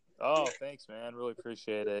 Oh, thanks, man. Really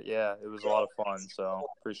appreciate it. Yeah, it was a lot of fun, so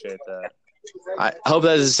appreciate that. I hope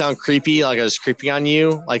that doesn't sound creepy, like I was creeping on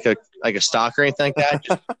you, like a stalker or anything like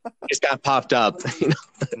that. Just got popped up. You know?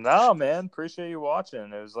 No, man. Appreciate you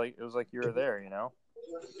watching. It was like you were there, you know?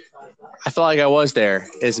 I felt like I was there.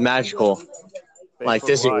 It's magical. Facebook like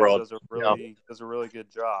Disney Live World. Does a really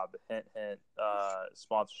good job. Hint,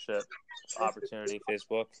 sponsorship opportunity,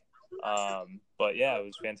 Facebook. But yeah, it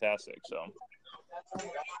was fantastic. So,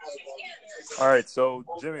 all right. So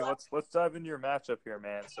Jimmy, let's dive into your matchup here,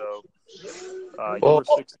 man. So, you were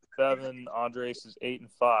 6-7. Andres is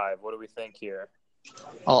 8-5. What do we think here?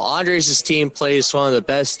 Andres' team plays one of the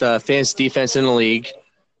best fantasy defense in the league.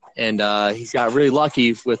 and he's got really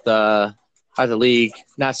lucky with out of the league.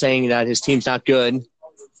 Not saying that his team's not good,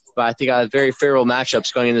 but I think I have very favorable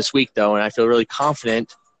matchups going in this week, though, and I feel really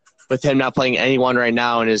confident with him not playing anyone right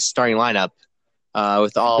now in his starting lineup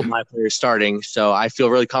with all of my players starting. So I feel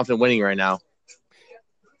really confident winning right now.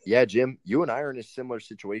 Yeah, Jim, you and I are in a similar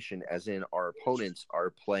situation, as in our opponents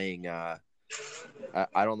are playing I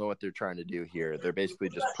don't know what they're trying to do here. They're basically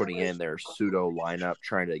just putting in their pseudo lineup,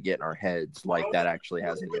 trying to get in our heads like that actually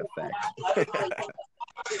has any effect.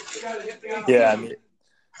 Yeah, I mean,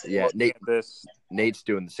 yeah, Nate's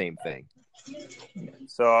doing the same thing.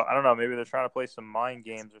 So I don't know. Maybe they're trying to play some mind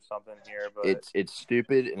games or something here, but it's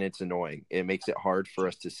stupid and it's annoying. It makes it hard for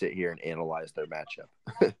us to sit here and analyze their matchup.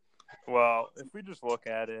 Well, if we just look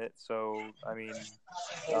at it, so I mean,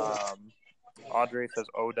 Andres has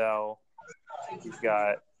Odell. He's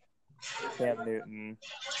got Cam Newton,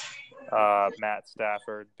 Matt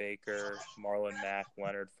Stafford, Baker, Marlon Mack,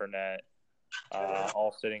 Leonard Fournette,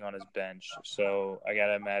 all sitting on his bench. So I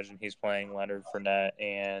gotta imagine he's playing Leonard Fournette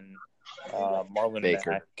and Marlon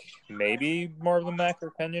Baker. Mack, maybe Marlon Mack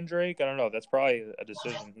or Kenyon Drake. I don't know. That's probably a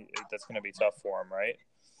decision that's going to be tough for him, right?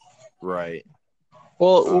 Right.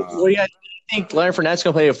 Well, what do you think Leonard Fournette's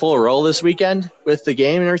going to play a full role this weekend with the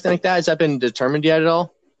game and everything like that? Has that been determined yet at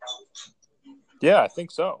all? Yeah, I think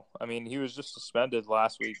so. I mean, he was just suspended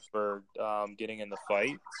last week for getting in the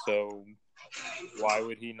fight. So why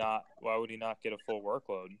would he not get a full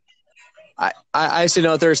workload? I just didn't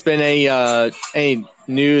know if there's been any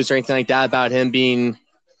news or anything like that about him being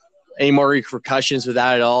any more repercussions with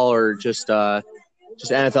that at all, or just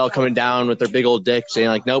NFL coming down with their big old dick saying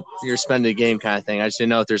like, nope, you're suspended the game kind of thing. I just didn't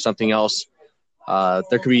know if there's something else there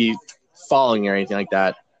could be following or anything like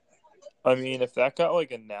that. I mean, if that got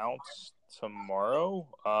like announced tomorrow,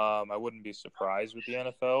 I wouldn't be surprised with the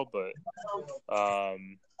NFL, but I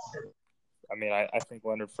mean, I think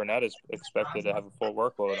Leonard Fournette is expected to have a full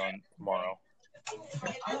workload on tomorrow.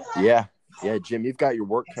 Yeah, Jim, you've got your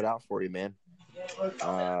work cut out for you, man.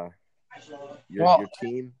 Your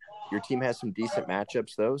team has some decent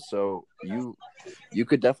matchups though, so you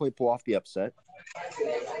could definitely pull off the upset.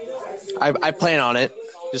 I plan on it.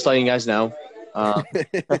 Just letting you guys know. I'm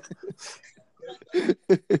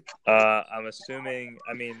assuming.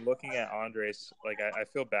 I mean, looking at Andres, like I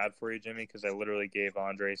feel bad for you, Jimmy, because I literally gave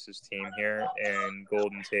Andres his team here, and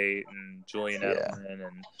Golden Tate and Julian Edelman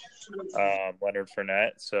and Leonard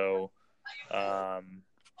Fournette. So,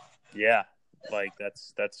 yeah, like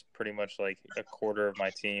that's pretty much like a quarter of my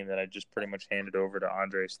team that I just pretty much handed over to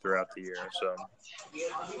Andres throughout the year. So,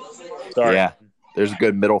 sorry. Yeah, there's a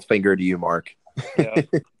good middle finger to you, Mark. Yeah.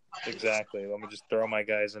 Exactly. Let me just throw my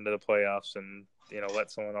guys into the playoffs and,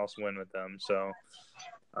 let someone else win with them. So,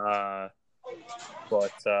 I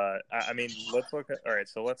mean, let's look at your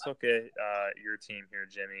team here,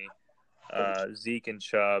 Jimmy. Zeke and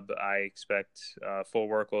Chubb, I expect full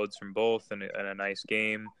workloads from both and a nice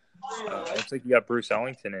game. Looks like you got Bruce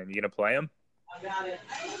Ellington in. You going to play him?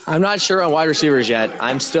 I'm not sure on wide receivers yet.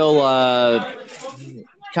 I'm still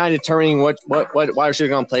kind of determining what wide receiver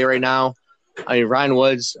going to play right now. I mean,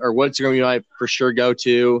 Woods are going to be my for sure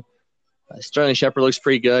go-to. Sterling Shepard looks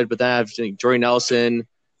pretty good, but then I have Jordy Nelson,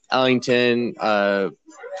 Ellington. I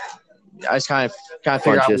just kind of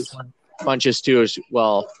figure out Funches too as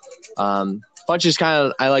well. Funches kind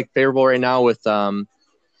of I like favorable right now with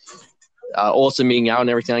Olsen being out and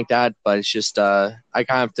everything like that, but it's just I kind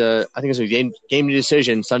of have to. I think it's a game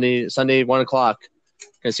decision Sunday 1:00. Gonna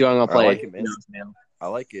see what I'm gonna play. I like it, man. I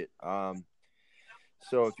like it.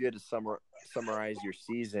 So if you had to summarize your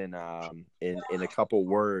season in a couple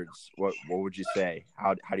words, what would you say?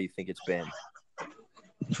 How do you think it's been?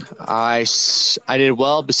 I did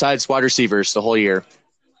well besides wide receivers the whole year.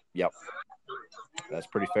 Yep. That's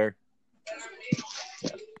pretty fair.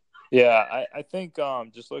 Yeah, I think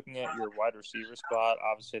just looking at your wide receiver spot,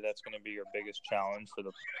 obviously that's going to be your biggest challenge for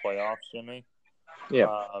the playoffs, Jimmy. Yeah.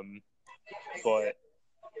 But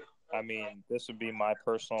I mean, this would be my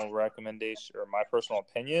personal recommendation or my personal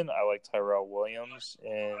opinion. I like Tyrell Williams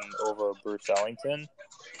over Bruce Ellington.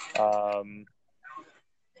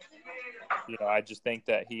 I just think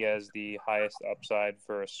that he has the highest upside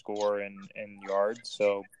for a score in yards.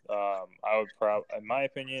 So I would in my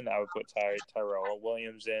opinion, I would put Tyrell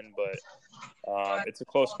Williams in, but it's a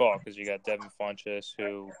close call because you got Devin Funchess,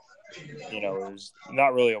 who is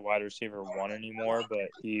not really a wide receiver one anymore, but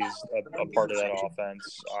he's a part of that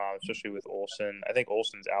offense, especially with Olsen. I think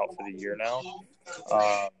Olsen's out for the year now.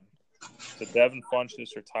 So Devin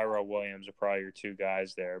Funchess or Tyrell Williams are probably your two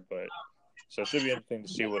guys there, so it should be interesting to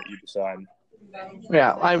see what you decide.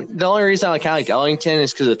 Yeah, the only reason I kind of like Ellington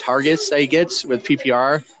is because of the targets that he gets with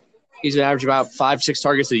PPR. He's been averaging about 5-6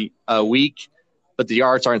 targets a week, but the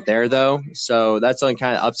yards aren't there, though. So that's on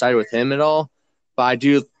kind of upside with him at all. But I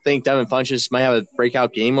do think Devin Funchess might have a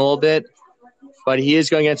breakout game a little bit. But he is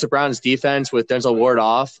going against the Browns defense with Denzel Ward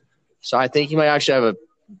off. So I think he might actually have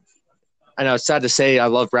I know it's sad to say I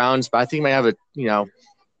love Browns, but I think he might have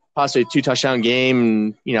possibly a 2-touchdown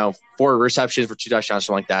game and, 4 receptions for 2 touchdowns,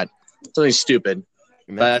 something like that. Something stupid.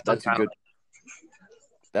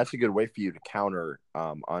 That's a good way for you to counter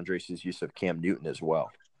Andres' use of Cam Newton as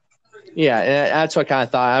well. Yeah, and that's what I kind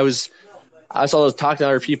of thought. I was talking to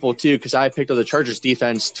other people too because I picked up the Chargers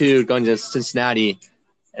defense too going to Cincinnati,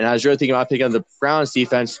 and I was really thinking about picking up the Browns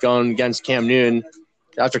defense going against Cam Newton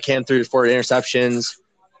after Cam threw 4 interceptions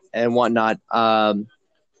and whatnot.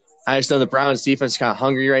 I just know the Browns defense is kind of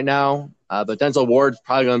hungry right now, but Denzel Ward's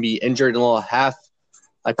probably going to be injured in a little half,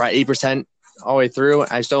 like probably 8% all the way through.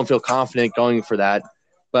 I just don't feel confident going for that.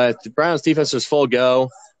 But the Browns defense was full go.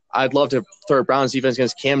 I'd love to throw a Browns defense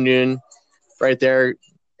against Cam Newton right there.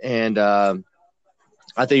 And I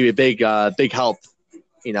think it'd be a big help,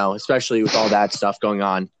 especially with all that stuff going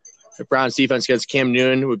on. The Browns defense against Cam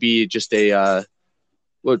Newton would be just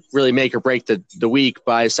would really make or break the week.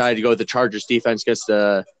 But I decided to go with the Chargers defense against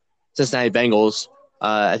the Cincinnati Bengals.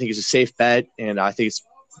 I think it's a safe bet, and I think it's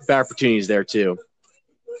better opportunities there too.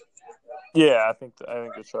 Yeah, I think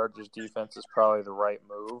the Chargers defense is probably the right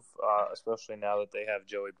move, especially now that they have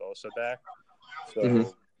Joey Bosa back.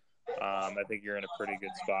 So I think you're in a pretty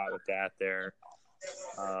good spot with that there.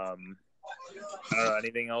 I don't know,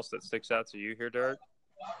 anything else that sticks out to you here, Derek?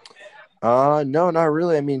 No, not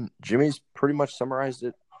really. I mean, Jimmy's pretty much summarized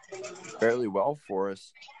it fairly well for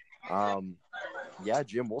us. Yeah,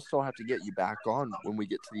 Jim, we'll still have to get you back on when we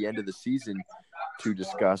get to the end of the season to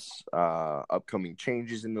discuss upcoming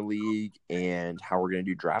changes in the league and how we're going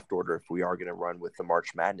to do draft order if we are going to run with the March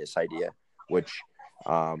Madness idea, which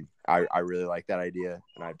I really like that idea.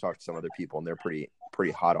 And I've talked to some other people, and they're pretty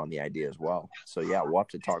hot on the idea as well. So, yeah, we'll have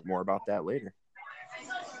to talk more about that later.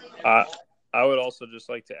 I would also just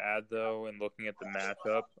like to add, though, in looking at the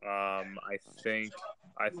matchup, I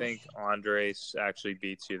think Andres actually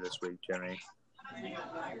beats you this week, Jimmy.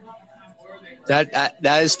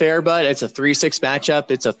 That is fair, but it's a 3-6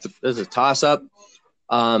 matchup. It's a toss up.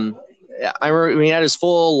 I remember when he had his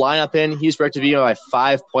full lineup in, he's projected to be by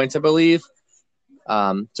 5 points, I believe.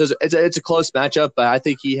 So it's a close matchup, but I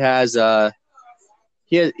think he has a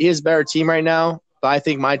better team right now. But I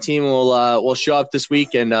think my team will show up this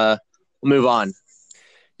week and we'll move on.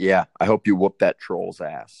 Yeah, I hope you whoop that troll's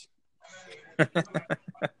ass.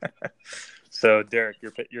 So, Derek,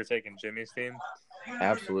 you're taking Jimmy's team?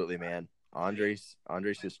 Absolutely, man. Andres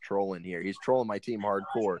is trolling here. He's trolling my team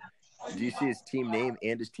hardcore. Did you see his team name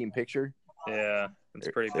and his team picture? Yeah, it's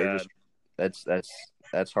pretty bad. That's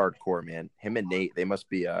hardcore, man. Him and Nate, they must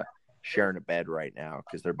be sharing a bed right now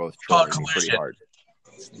because they're both trolling me pretty hard.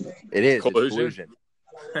 It is collusion.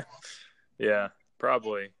 Yeah,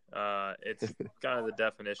 probably. It's kind of the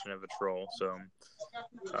definition of a troll. So,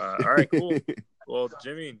 all right, cool. Well,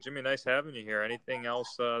 Jimmy, nice having you here. Anything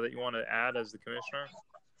else that you want to add as the commissioner?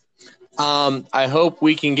 I hope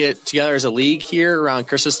we can get together as a league here around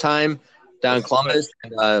Christmas time down in Columbus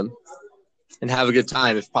and have a good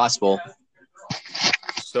time if possible.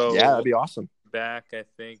 So yeah, that'd be awesome. Back, I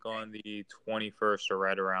think, on the 21st or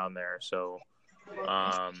right around there. So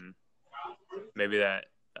maybe that,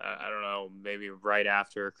 I don't know, maybe right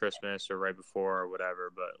after Christmas or right before or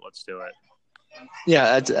whatever, but let's do it.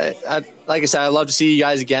 Yeah, like I said, I'd love to see you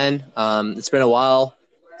guys again. It's been a while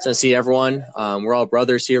since I see everyone. We're all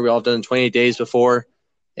brothers here. We all done 28 days before.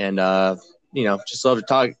 And, just love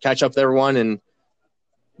to catch up with everyone and,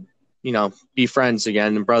 be friends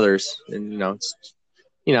again and brothers. And,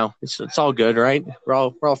 it's all good, right? We're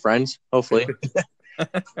all friends, hopefully.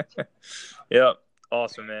 Yep.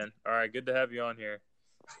 Awesome, man. All right. Good to have you on here.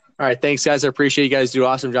 All right. Thanks, guys. I appreciate you guys do an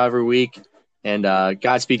awesome job every week. And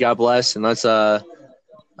Godspeed, God bless, and let's go.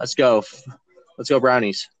 Let's go,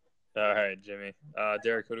 Brownies. All right, Jimmy.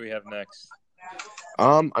 Derek, who do we have next?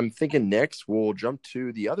 I'm thinking next we'll jump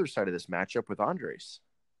to the other side of this matchup with Andres.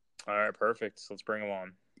 All right, perfect. Let's bring him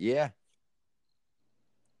on. Yeah.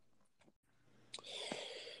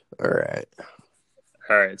 All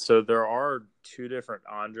right. So there are two different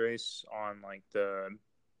Andres on like the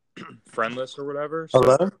friend list or whatever. So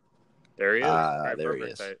hello. There he is. There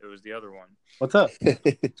perfect. he is. It was the other one. What's up?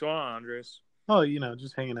 What's going on, Andres? Oh,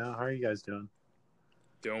 just hanging out. How are you guys doing?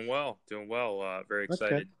 Doing well. Very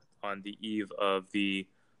excited on the eve of the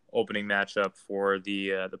opening matchup for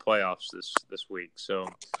the playoffs this week. So,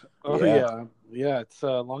 yeah, it's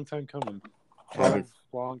a long time coming.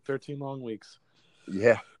 13 long weeks.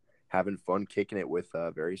 Yeah, having fun kicking it with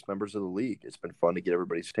various members of the league. It's been fun to get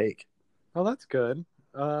everybody's take. Oh, that's good.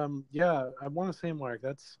 Yeah, I want to say, Mark,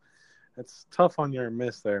 that's tough on your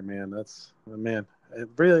miss there, man. I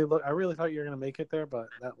really thought you were gonna make it there, but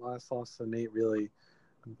that last loss to Nate really,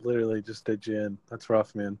 literally just did you in. That's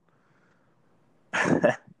rough, man.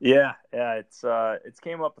 Yeah, it's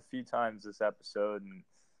came up a few times this episode, and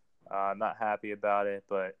I'm not happy about it.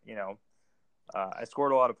 But I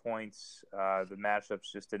scored a lot of points. The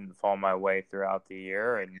matchups just didn't fall my way throughout the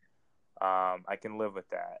year, and I can live with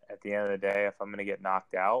that. At the end of the day, if I'm going to get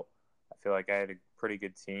knocked out, I feel like I had a pretty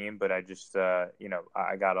good team, but I just, I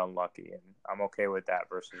got unlucky, and I'm okay with that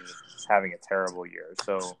versus just having a terrible year.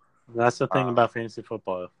 So that's the thing about fantasy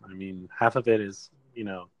football. I mean, half of it is,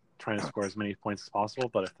 trying to score as many points as possible,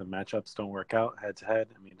 but if the matchups don't work out head to head,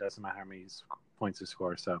 I mean, it doesn't matter how many points you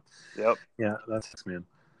score. So, yep. Yeah, that's it, man.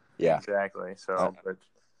 Yeah, exactly. So, but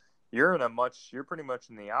you're pretty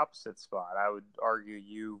much in the opposite spot. I would argue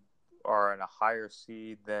you are in a higher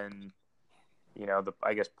seed than,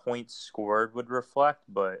 I guess points scored would reflect,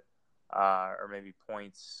 but, or maybe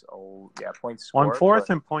points scored. On fourth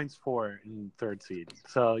and points for in third seed.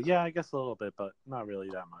 So, yeah, I guess a little bit, but not really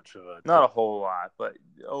that much of a. Not a whole lot, but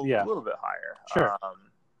a little bit higher. Sure.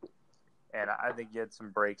 And I think you had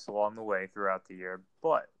some breaks along the way throughout the year,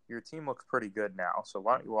 but your team looks pretty good now. So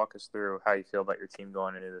why don't you walk us through how you feel about your team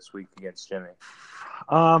going into this week against Jimmy?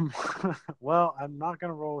 Well, I'm not going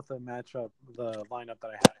to roll with the lineup that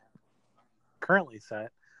I have currently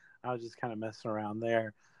set. I was just kind of messing around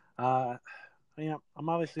there. I'm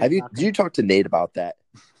obviously. Did you talk to Nate about that?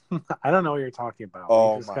 I don't know what you're talking about.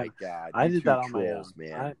 Oh my God! I did that on my own,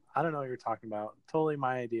 man. I don't know what you're talking about. Totally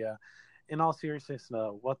my idea. In all seriousness,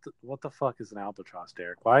 what the fuck is an albatross,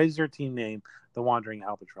 Derek? Why is your team name the Wandering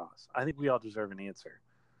Albatross? I think we all deserve an answer.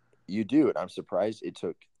 You do, and I'm surprised it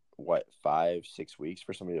took 5-6 weeks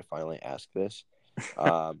for somebody to finally ask this.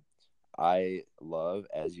 I love,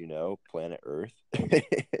 as you know, Planet Earth.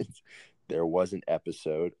 There was an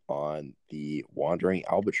episode on the Wandering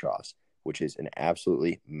Albatross, which is an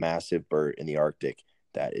absolutely massive bird in the Arctic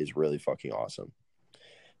that is really fucking awesome.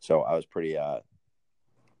 So I was pretty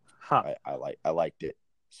I liked it,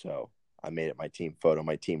 so I made it my team photo,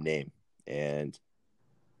 my team name, and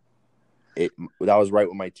that was right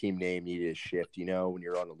when my team name needed a shift. When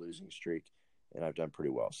you're on a losing streak, and I've done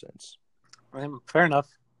pretty well since. Fair enough,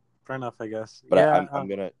 I guess. But yeah, I'm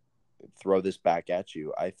gonna throw this back at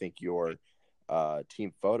you. I think your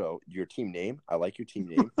team photo, your team name. I like your team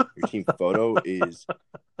name. Your team photo is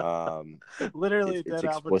literally it's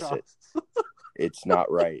explicit. It's not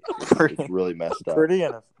right. It's really messed up.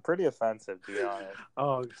 Pretty offensive, to be honest.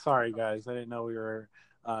 Oh, sorry, guys. I didn't know we were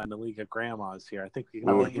in the league of grandmas here. I think we can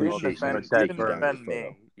We all would You didn't offend photo.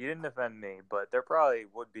 me. You didn't offend me, but there probably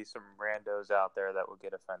would be some randos out there that would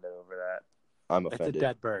get offended over that. I'm offended. It's a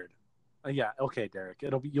dead bird. Yeah. Okay, Derek.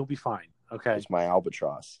 You'll be fine. Okay. It's my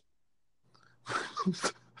albatross.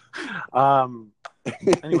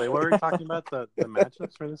 Anyway, what were we talking about? The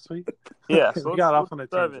matchups for this week? Yeah, we got off on a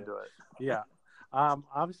dive tangent. into it. Yeah.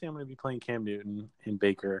 Obviously, I'm going to be playing Cam Newton in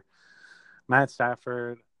Baker. Matt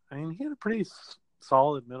Stafford. I mean, he had a pretty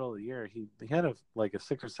solid middle of the year. He had a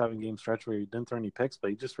 6 or 7 game stretch where he didn't throw any picks, but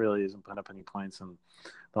he just really isn't putting up any points. And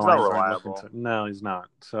he's not reliable. No, he's not.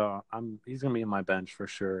 So he's going to be in my bench for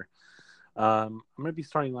sure. I'm going to be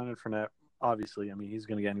starting Leonard Fournette. Obviously, I mean, he's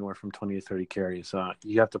going to get anywhere from 20 to 30 carries.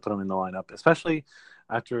 You have to put him in the lineup, especially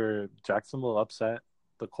after Jacksonville upset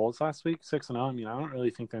the Colts last week, 6-0. I mean, I don't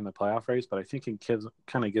really think they're in the playoff race, but I think it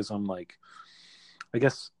kind of gives them,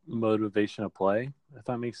 motivation to play, if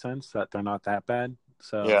that makes sense, that they're not that bad.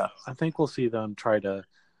 So yeah. I think we'll see them try to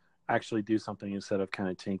actually do something instead of kind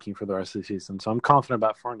of tanking for the rest of the season. So I'm confident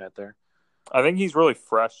about Fournette there. I think he's really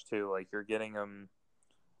fresh, too. You're getting him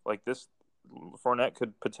this. Fournette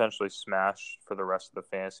could potentially smash for the rest of the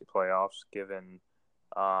fantasy playoffs, given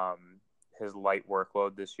his light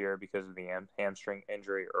workload this year because of the hamstring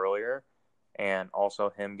injury earlier, and also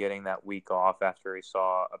him getting that week off after he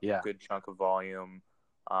saw a good chunk of volume.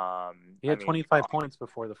 He had 25 points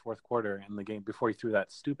before the fourth quarter in the game before he threw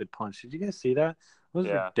that stupid punch. Did you guys see that? It was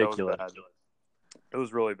ridiculous. It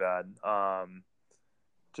was really bad.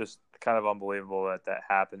 Just kind of unbelievable that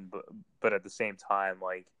happened, but at the same time,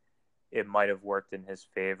 it might have worked in his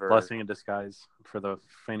favor. Blessing in disguise for the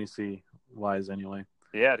fantasy wise anyway.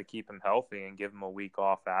 Yeah, to keep him healthy and give him a week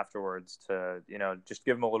off afterwards to, just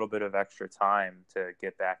give him a little bit of extra time to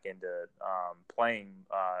get back into playing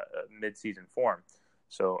mid-season form.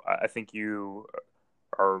 So I think you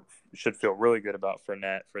should feel really good about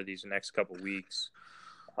Fournette for these next couple weeks.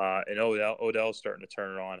 And Odell's starting to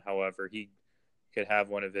turn it on. However, he could have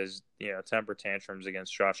one of his temper tantrums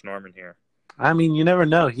against Josh Norman here. I mean, you never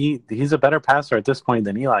know. He's a better passer at this point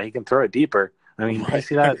than Eli. He can throw it deeper. I mean, you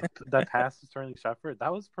see that pass to Sterling Shepard?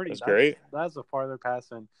 That was pretty. That's great. That's a farther pass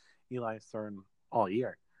than Eli's thrown all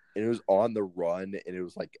year. And it was on the run, and it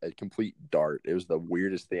was like a complete dart. It was the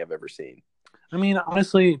weirdest thing I've ever seen. I mean,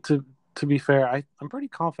 honestly, to be fair, I'm pretty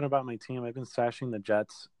confident about my team. I've been stashing the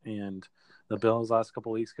Jets and the Bills last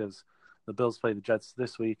couple of weeks because the Bills play the Jets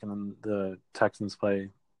this week, and then the Texans play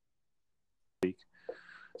week.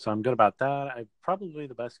 So I'm good about that. I'm probably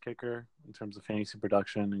the best kicker in terms of fantasy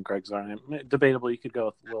production, and Greg Zarn. Debatable, you could go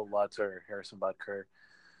with Will Lutz or Harrison Butker.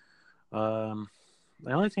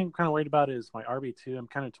 The only thing I'm kind of worried about is my RB2. I'm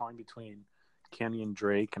kind of torn between Kenyon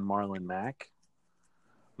Drake and Marlon Mack.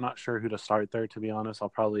 I'm not sure who to start there, to be honest. I'll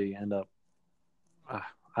probably end up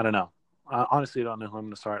I don't know. I honestly don't know who I'm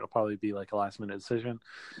going to start. It'll probably be like a last-minute decision.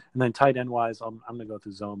 And then tight end-wise, I'm going to go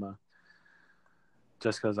through Zoma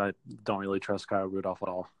just because I don't really trust Kyle Rudolph at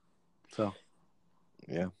all. So,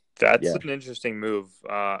 yeah. That's an interesting move,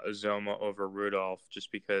 Uzoma over Rudolph,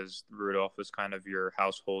 just because Rudolph is kind of your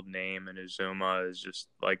household name, and Uzoma is just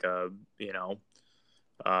like a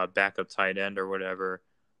backup tight end or whatever.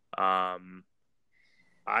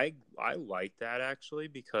 I like that actually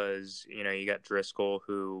because you got Driscoll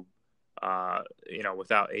who,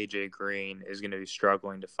 without AJ Green is going to be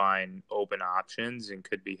struggling to find open options and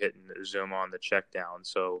could be hitting Uzoma on the check down.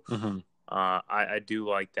 So I do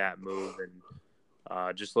like that move and.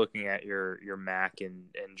 Just looking at your Mac and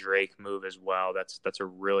Drake move as well, that's a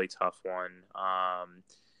really tough one.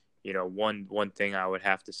 One thing I would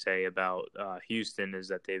have to say about Houston is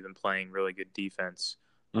that they've been playing really good defense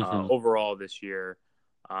overall this year.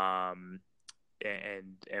 And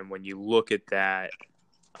when you look at that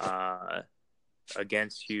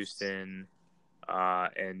against Houston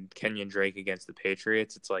and Kenyon Drake against the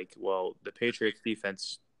Patriots, it's like, well, the Patriots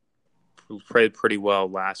defense played pretty well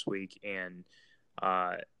last week, and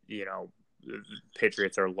the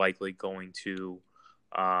Patriots are likely going to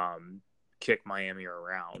kick Miami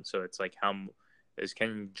around. So it's like, how is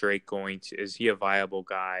Kenyon Drake is he a viable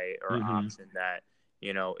guy or option that,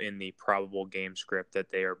 in the probable game script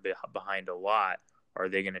that they are behind a lot, are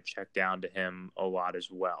they going to check down to him a lot as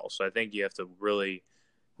well? So I think you have to really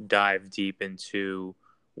dive deep into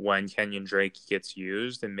when Kenyon Drake gets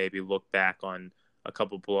used and maybe look back on a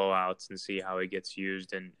couple blowouts and see how he gets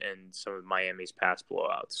used in some of Miami's past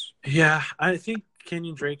blowouts. Yeah, I think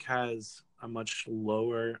Kenyon Drake has a much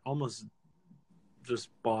lower, almost just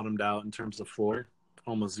bottomed out in terms of floor,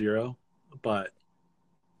 almost zero, but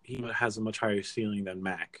he has a much higher ceiling than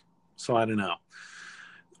Mac. So I don't know.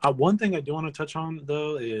 One thing I do want to touch on,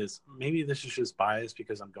 though, is maybe this is just biased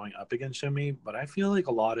because I'm going up against Jimmy, but I feel like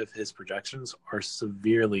a lot of his projections are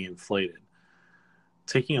severely inflated.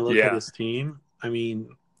 Taking a look at his team, I mean,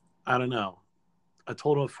 I don't know. A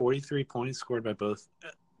total of 43 points scored by both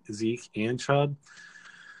Zeke and Chubb.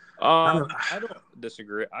 I don't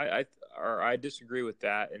disagree. I disagree with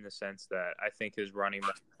that in the sense that I think his running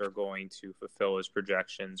backs are going to fulfill his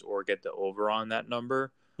projections or get the over on that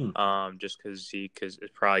number. Just because Zeke is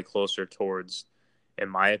probably closer towards, in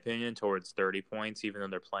my opinion, towards 30 points, even though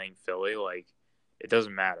they're playing Philly. Like, it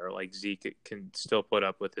doesn't matter. Like, Zeke can still put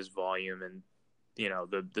up with his volume and,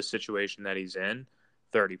 the situation that he's in,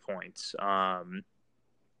 30 points. And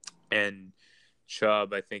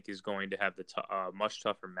Chubb, I think, is going to have the much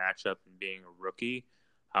tougher matchup in being a rookie.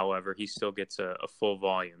 However, he still gets a full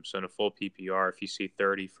volume. So in a full PPR, if you see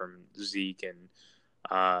 30 from Zeke and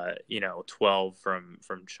 12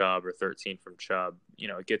 from Chubb or 13 from Chubb,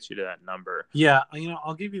 it gets you to that number. Yeah,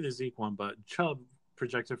 I'll give you the Zeke one, but Chubb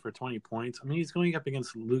projected for 20 points. I mean, he's going up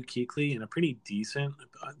against Luke Kuechly in a pretty decent.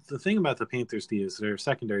 The thing about the Panthers D is their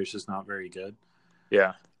secondary is just not very good.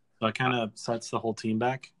 Yeah. So it kind of sets the whole team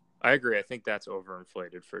back. I agree. I think that's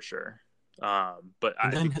overinflated for sure. But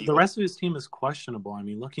the rest of his team is questionable. I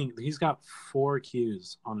mean, he's got 4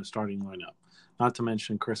 Qs on his starting lineup. Not to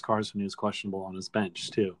mention Chris Carson, who's questionable on his bench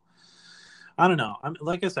too. I don't know.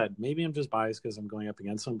 Like I said, maybe I'm just biased because I'm going up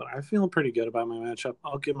against him, but I feel pretty good about my matchup.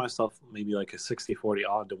 I'll give myself maybe like a 60-40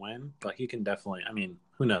 odd to win, but he can definitely. I mean,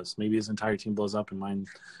 who knows? Maybe his entire team blows up and mine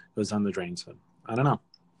goes down the drain. So I don't know.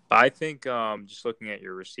 I think just looking at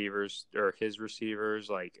your receivers or his receivers,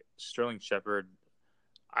 like Sterling Shepard,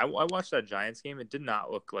 I watched that Giants game. It did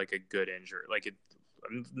not look like a good injury. Like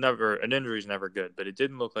an injury is never good, but it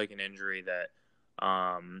didn't look like an injury that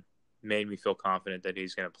made me feel confident that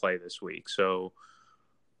he's going to play this week. So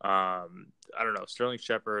I don't know. Sterling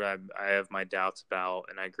Shepard, I have my doubts about,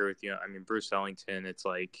 and I agree with you. I mean, Bruce Ellington, it's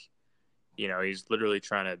like, he's literally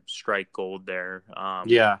trying to strike gold there.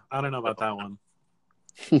 Yeah, I don't know about that one.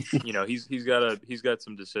 he's got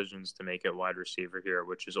some decisions to make at wide receiver here,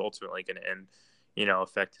 which is ultimately going to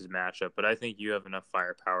affect his matchup. But I think you have enough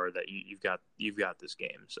firepower that you've got this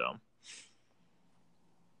game. So,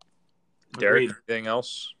 Derek, anything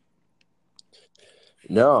else?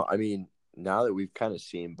 No, I mean, now that we've kind of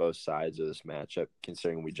seen both sides of this matchup,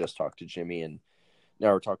 considering we just talked to Jimmy and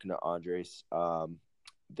now we're talking to Andres,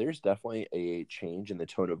 there's definitely a change in the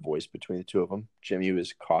tone of voice between the two of them. Jimmy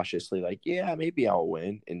was cautiously like, yeah, maybe I'll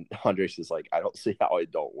win. And Andres is like, I don't see how I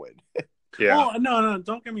don't win. Yeah. Well, no,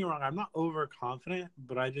 don't get me wrong. I'm not overconfident,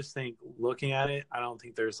 but I just think looking at it, I don't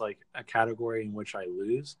think there's like a category in which I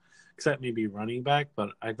lose, except maybe running back.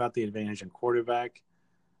 But I got the advantage in quarterback,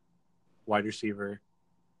 wide receiver,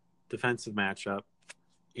 defensive matchup.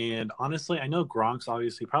 And honestly, I know Gronk's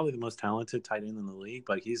obviously probably the most talented tight end in the league,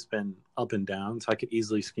 but he's been up and down. So I could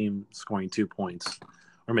easily scheme scoring 2 points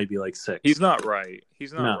or maybe like 6. He's not right.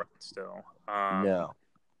 He's not right still. No.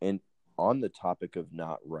 And on the topic of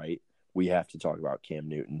not right, we have to talk about Cam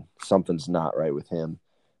Newton. Something's not right with him.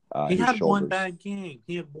 He had shoulders. One bad game.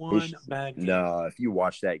 He had one bad game. No, if you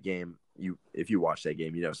watch that game, you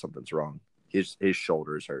know something's wrong. His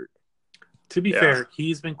shoulders hurt. To be fair,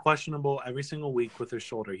 he's been questionable every single week with his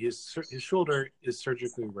shoulder. His shoulder is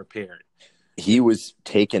surgically repaired. He was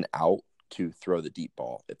taken out to throw the deep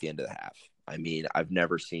ball at the end of the half. I mean, I've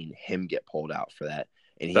never seen him get pulled out for that.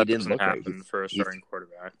 And he didn't look right for a starting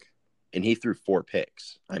quarterback. And he threw 4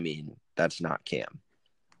 picks. I mean, that's not Cam.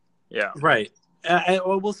 Yeah. Right. I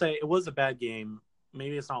will say it was a bad game.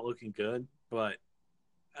 Maybe it's not looking good, but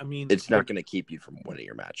I mean, it's not going to keep you from winning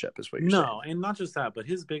your matchup, is what you're saying. No, and not just that, but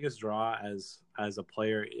his biggest draw as a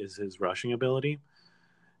player is his rushing ability,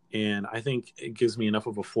 and I think it gives me enough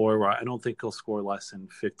of a floor where I don't think he'll score less than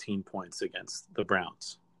 15 points against the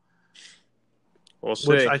Browns. We'll see.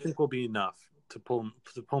 Which I think will be enough to pull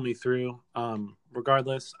me through.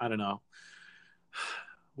 Regardless, I don't know.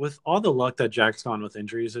 With all the luck that Jack's gone with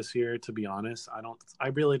injuries this year, to be honest, I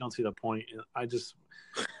really don't see the point. I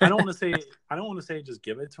don't want to say just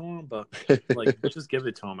give it to him, but like just give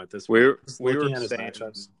it to him at this point. We were at his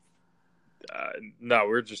matchups. No,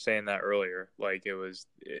 we were just saying that earlier. Like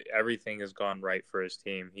everything has gone right for his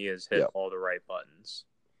team. He has hit all the right buttons.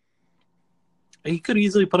 He could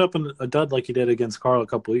easily put up a dud like he did against Carl a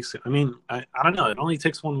couple weeks ago. I mean, I don't know. It only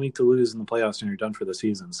takes 1 week to lose in the playoffs and you're done for the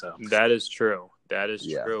season. So that is true. That is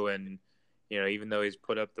true. And even though he's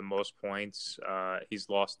put up the most points, he's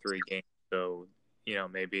lost 3 games. So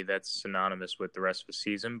maybe that's synonymous with the rest of the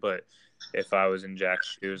season. But if I was in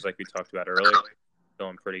Jack's shoes, like we talked about earlier,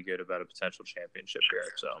 feeling pretty good about a potential championship here.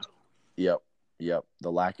 So Yep.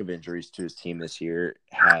 The lack of injuries to his team this year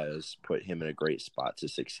has put him in a great spot to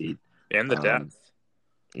succeed. And the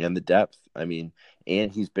depth. I mean,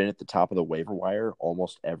 and he's been at the top of the waiver wire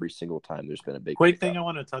almost every single time there's been a big quick thing I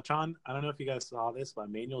want to touch on. I don't know if you guys saw this, but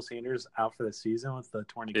Emmanuel Sanders out for the season with the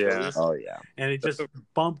torn Achilles. Oh, yeah. And it just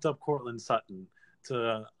bumped up Cortland Sutton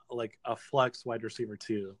to like a flex wide receiver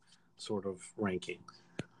 2 sort of ranking.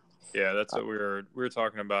 Yeah, that's what we were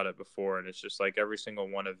talking about it before, and it's just like every single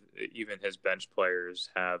one of even his bench players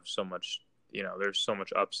have so much, there's so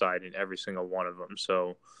much upside in every single one of them.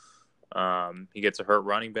 So he gets a hurt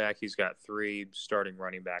running back. He's got 3 starting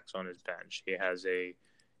running backs on his bench. He has a,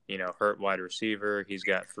 hurt wide receiver. He's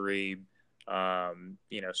got 3,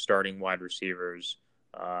 starting wide receivers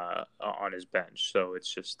on his bench. So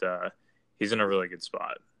it's just he's in a really good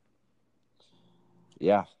spot.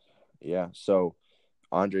 Yeah. So,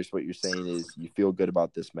 Andres, what you're saying is you feel good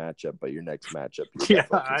about this matchup, but your next matchup.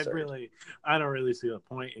 I don't really see the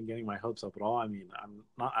point in getting my hopes up at all. I mean, I'm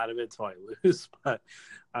not out of it till I lose, but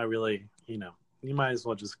I really, you might as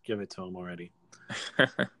well just give it to him already. All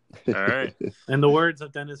right. In the words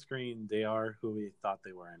of Dennis Green, they are who we thought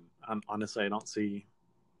they were. And honestly, I don't see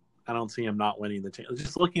him not winning the championship.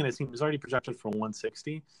 Just looking at his team, he's already projected for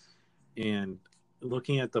 160, and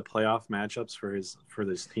looking at the playoff matchups for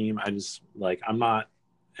this team, I'm not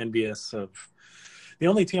envious of the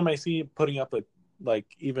only team I see putting up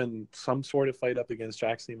even some sort of fight up against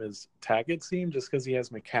Jack's team is Taggart's team, just because he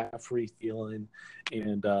has McCaffrey, Thielen,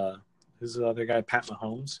 and who's the other guy, Pat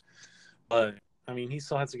Mahomes. But I mean, he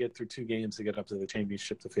still has to get through 2 games to get up to the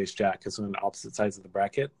championship to face Jack, because we're on opposite sides of the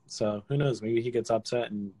bracket. So who knows? Maybe he gets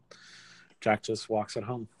upset and Jack just walks at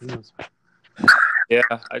home. Who knows? Yeah,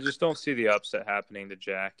 I just don't see the upset happening to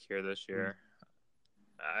Jack here this year.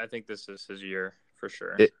 I think this is his year for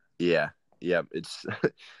sure. Yeah. It's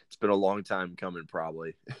been a long time coming,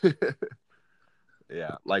 probably.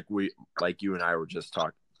 Yeah, like you and I were just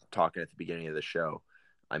talking at the beginning of the show.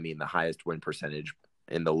 I mean, the highest win percentage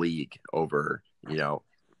in the league over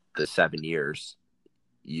the 7 years.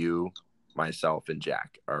 You, myself, and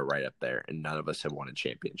Jack are right up there, and none of us have won a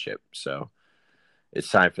championship. So it's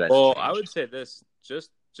time for that. Well, to change. I would say this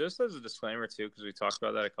just as a disclaimer too, because we talked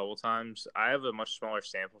about that a couple times. I have a much smaller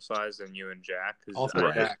sample size than you and Jack. Also,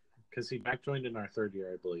 Right. Jack, because Jack joined in our third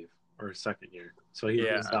year, I believe, or second year. So he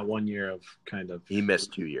has that 1 year of kind of. He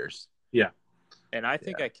missed 2 years. Yeah. And I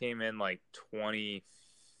think I came in like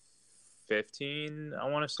 2015, I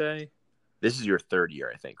want to say. This is your third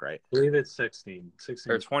year, I think, right? I believe it's 16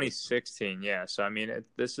 or 2016. Yeah. So I mean,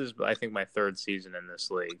 this is I think my third season in this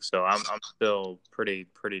league. So I'm still pretty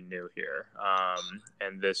new here.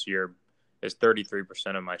 And this year is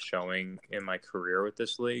 33% of my showing in my career with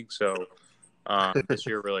this league. So this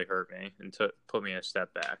year really hurt me and put me a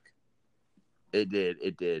step back. It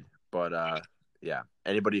did. But yeah,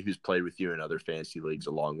 anybody who's played with you in other fantasy leagues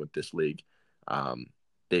along with this league,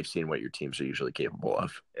 they've seen what your teams are usually capable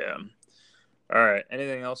of. Yeah. All right.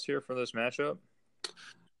 Anything else here for this matchup?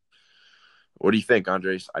 What do you think,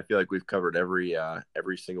 Andres? I feel like we've covered every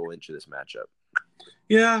single inch of this matchup.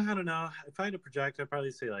 Yeah, I don't know. If I had to project, I'd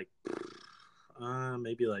probably say like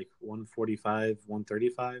maybe like 145,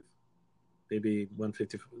 135, maybe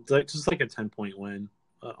 150. Just like a 10-point win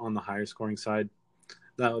on the higher scoring side.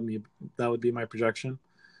 That would be my projection.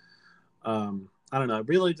 I don't know.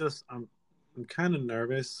 Really, just I'm kind of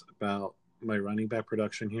nervous about my running back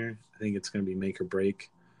production here. I think it's going to be make or break.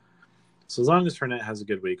 So as long as Fournette has a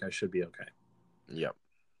good week, I should be okay. Yep.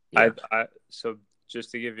 So just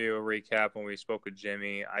to give you a recap, when we spoke with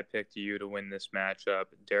Jimmy, I picked you to win this matchup.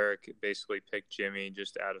 Derek basically picked Jimmy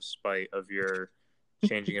just out of spite of your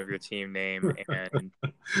changing of your team name and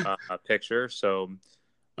picture. So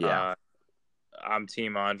yeah, I'm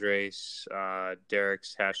Team Andres.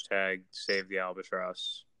 Derek's hashtag Save the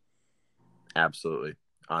Albatross. Absolutely.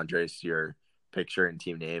 Andres, your picture and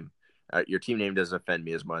team name. Your team name doesn't offend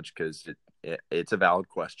me as much because it's a valid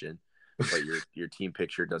question, but your team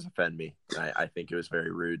picture does offend me. I think it was very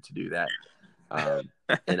rude to do that.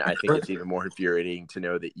 And I think it's even more infuriating to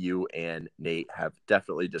know that you and Nate have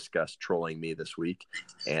definitely discussed trolling me this week,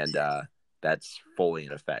 and that's fully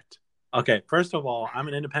in effect. Okay, first of all, I'm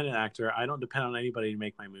an independent actor. I don't depend on anybody to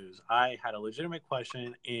make my moves. I had a legitimate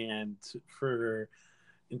question, and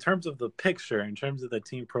in terms of the picture, in terms of the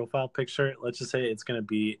team profile picture, let's just say it's going to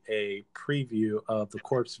be a preview of the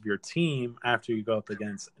corpse of your team after you go up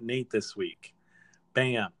against Nate this week.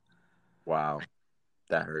 Bam. Wow.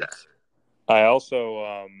 That hurts. I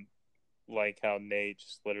also like how Nate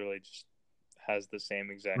just literally just has the same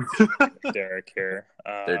exact Derek here.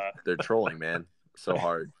 They're trolling, man. So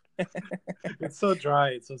hard. It's so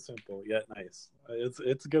dry. It's so simple, yet nice.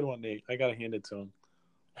 It's a good one, Nate. I got to hand it to him.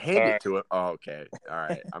 Hand it to him. Oh, okay. All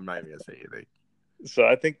right. I'm not even gonna say anything. So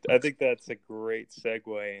I think that's a great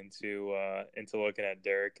segue into looking at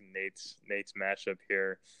Derek and Nate's matchup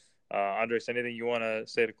here. Andres, anything you want to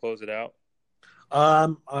say to close it out?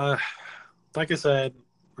 Like I said,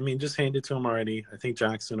 I mean, just hand it to him already. I think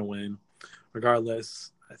Jack's gonna win,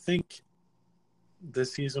 regardless. I think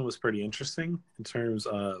this season was pretty interesting in terms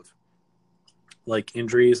of like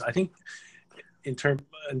injuries. I think. In terms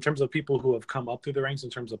of people who have come up through the ranks, in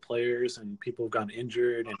terms of players and people who've gotten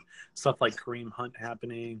injured and stuff like Kareem Hunt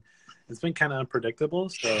happening, it's been kind of unpredictable.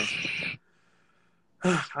 So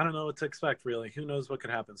I don't know what to expect, really. Who knows what could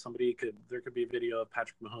happen? There could be a video of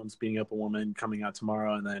Patrick Mahomes beating up a woman coming out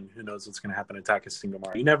tomorrow, and then who knows what's going to happen at Takasing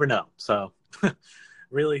tomorrow. You never know. So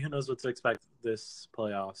really, who knows what to expect this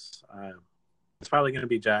playoffs? It's probably going to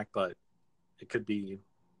be Jack, but it could be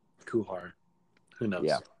Kuhar. Who knows?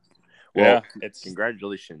 Yeah. Well, yeah,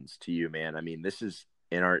 congratulations to you, man. I mean,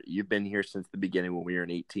 you've been here since the beginning when we were an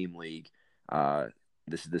 8-team league.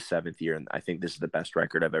 This is the 7th year, and I think this is the best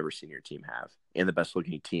record I've ever seen your team have, and the best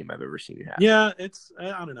looking team I've ever seen you have. Yeah,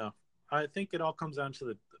 I don't know. I think it all comes down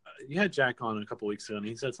to you had Jack on a couple weeks ago, and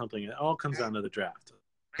he said something. It all comes down to the draft.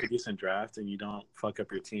 A decent draft, and you don't fuck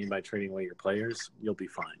up your team by trading away your players, you'll be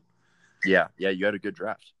fine. Yeah, you had a good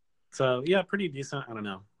draft. So, yeah, pretty decent. I don't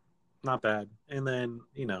know. Not bad. And then,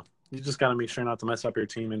 you just got to make sure not to mess up your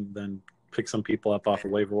team and then pick some people up off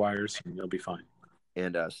of waiver wires, and you'll be fine.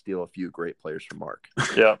 And steal a few great players from Mark.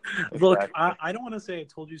 Yeah. Look, I don't want to say I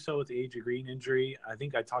told you so with the AJ Green injury. I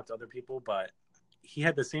think I talked to other people, but he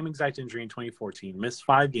had the same exact injury in 2014, missed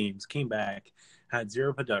 5 games, came back, had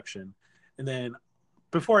 0 production. And then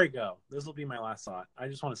before I go, this will be my last thought. I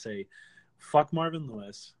just want to say, fuck Marvin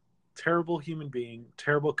Lewis, terrible human being,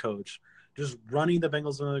 terrible coach, just running the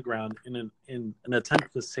Bengals into the ground in an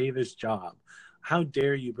attempt to save his job. How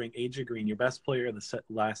dare you bring AJ Green, your best player in the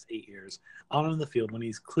last 8 years, out on the field when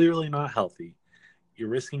he's clearly not healthy? You're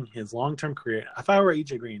risking his long-term career. If I were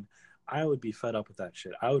AJ Green, I would be fed up with that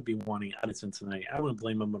shit. I would be wanting out of Cincinnati. I wouldn't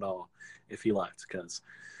blame him at all if he left because,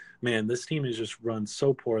 man, this team is just run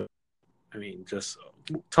so poorly. I mean, just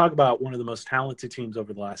talk about one of the most talented teams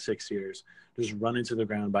over the last 6 years, just run into the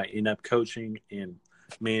ground by inept coaching and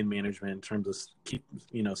man management in terms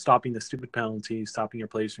of stopping the stupid penalties, stopping your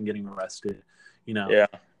players from getting arrested,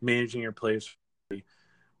 managing your players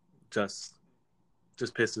just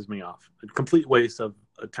pisses me off. A complete waste of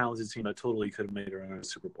a talented team that totally could have made it in a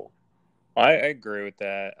Super Bowl. I agree with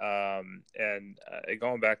that. And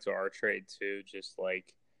going back to our trade too, just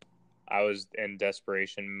like I was in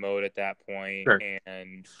desperation mode at that point, sure.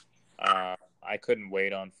 And I couldn't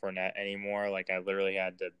wait on Fournette anymore. Like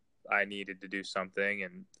I needed to do something,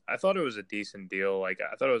 and I thought it was a decent deal. Like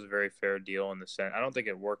I thought it was a very fair deal in the sense. I don't think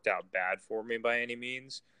it worked out bad for me by any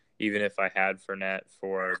means. Even if I had Fournette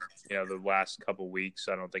for the last couple weeks,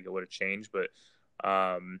 I don't think it would have changed. But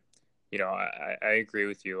I agree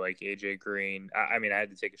with you. Like AJ Green, I mean, I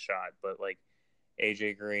had to take a shot, but like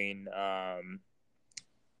AJ Green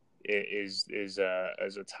is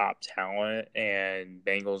a top talent, and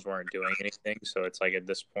Bengals weren't doing anything. So it's like at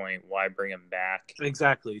this point, why bring him back?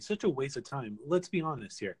 Exactly. It's such a waste of time. Let's be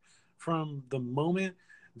honest here. From the moment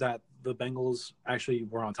that the Bengals actually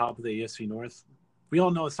were on top of the AFC North, we all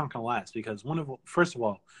know it's not going to last because first of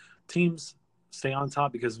all, teams stay on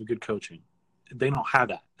top because of good coaching. They don't have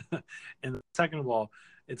that. And second of all,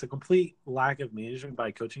 it's a complete lack of management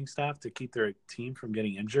by coaching staff to keep their team from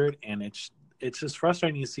getting injured. And it's just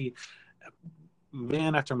frustrating to see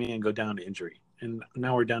man after man go down to injury. And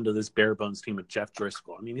now we're down to this bare bones team with Jeff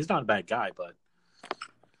Driscoll. I mean, he's not a bad guy, but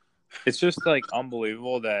it's just like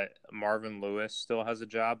unbelievable that Marvin Lewis still has a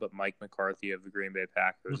job, but Mike McCarthy of the Green Bay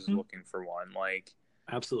Packers is looking for one. Like,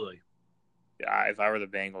 absolutely. If I were the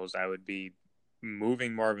Bengals, I would be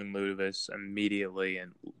moving Marvin Lewis immediately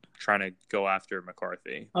and trying to go after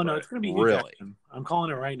McCarthy. Oh, no, it's going to be Hugh Jackson. I'm calling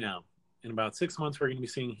it right now. In about 6 months, we're going to be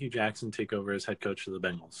seeing Hugh Jackson take over as head coach of the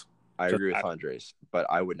Bengals. I agree with Andres, but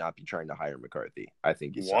I would not be trying to hire McCarthy. I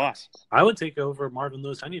think he sucks. I would take over Marvin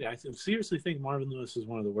Lewis. I seriously think Marvin Lewis is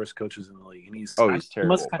one of the worst coaches in the league, and he's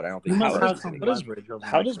terrible. But I don't think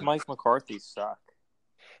how does Mike McCarthy suck?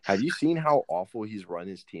 Have you seen how awful he's run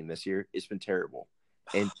his team this year? It's been terrible.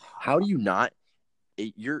 And how do you not?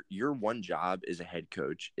 Your one job as a head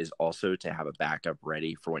coach is also to have a backup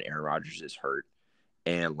ready for when Aaron Rodgers is hurt.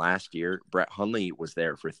 And last year, Brett Hundley was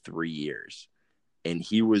there for 3 years, and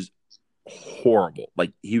he was horrible.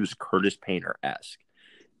 Like, he was Curtis Painter-esque.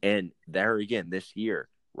 And there again, this year,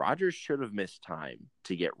 Rodgers should have missed time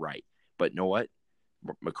to get right. But you know what?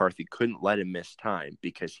 McCarthy couldn't let him miss time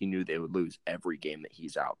because he knew they would lose every game that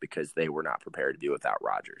he's out because they were not prepared to deal without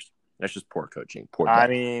Rodgers. That's just poor coaching. I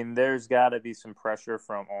mean, there's got to be some pressure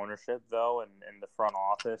from ownership, though, and the front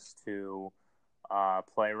office to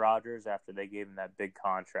play Rodgers after they gave him that big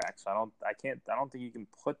contract. So I don't think you can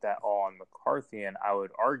put that all on McCarthy. And I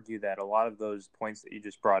would argue that a lot of those points that you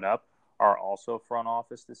just brought up are also front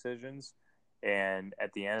office decisions. And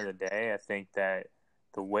at the end of the day, I think that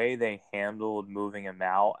the way they handled moving him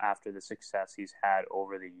out after the success he's had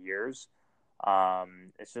over the years,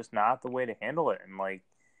 it's just not the way to handle it. And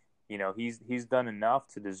he's done enough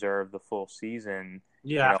to deserve the full season.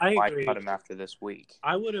 Yeah, I agree. Cut him after this week.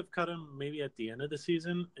 I would have cut him maybe at the end of the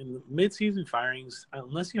season. In the mid-season firings,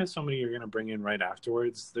 unless you have somebody you're going to bring in right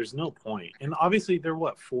afterwards, there's no point. And obviously, they're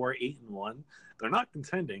 4-8-1. They're not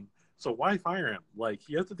contending, so why fire him? Like,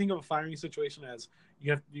 you have to think of a firing situation as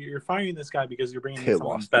you're firing this guy because you're bringing in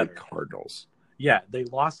someone better. They lost the Cardinals. Yeah, they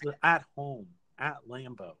lost at home at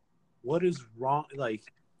Lambeau. What is wrong? Like,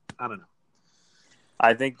 I don't know.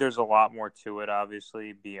 I think there's a lot more to it,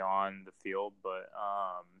 obviously, beyond the field. But,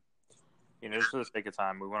 just for the sake of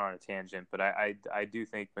time, we went on a tangent. But I do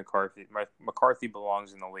think McCarthy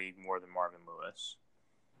belongs in the league more than Marvin Lewis.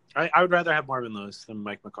 I would rather have Marvin Lewis than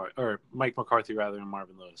Mike McCarthy, or Mike McCarthy rather than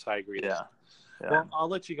Marvin Lewis. I agree. Yeah. Well, I'll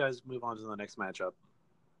let you guys move on to the next matchup.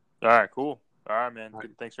 All right, cool. All right, man. All right.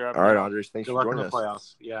 Thanks for having me. All right, Andres. Thanks for joining us. Good luck in the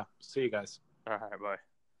playoffs. Yeah. See you guys. All right, bye.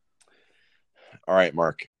 All right,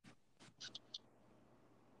 Mark.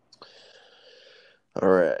 All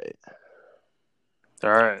right.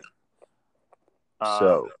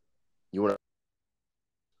 So, you want to?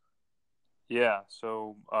 Yeah.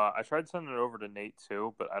 So I tried sending it over to Nate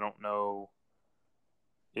too, but I don't know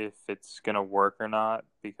if it's gonna work or not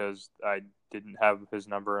because I didn't have his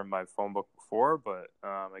number in my phone book before. But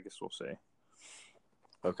I guess we'll see.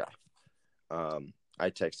 Okay. I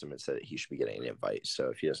texted him and said that he should be getting an invite. So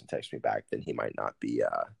if he doesn't text me back, then he might not be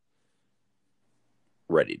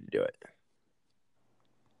ready to do it.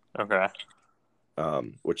 Okay.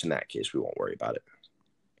 Which in that case, we won't worry about it.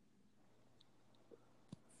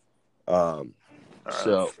 Um, All right,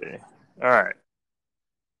 so let's see. All right.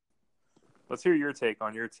 Let's hear your take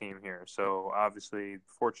on your team here. So, obviously,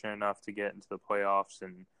 fortunate enough to get into the playoffs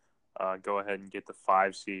and go ahead and get the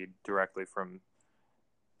 5 seed directly from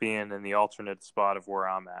being in the alternate spot of where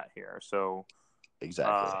I'm at here. So,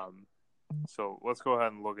 exactly. So let's go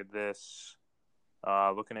ahead and look at this.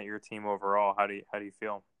 Looking at your team overall, how do you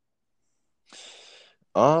feel?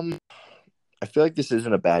 I feel like this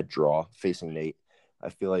isn't a bad draw facing Nate. I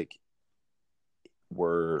feel like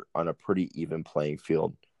we're on a pretty even playing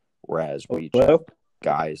field, whereas we each have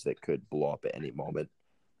guys that could blow up at any moment.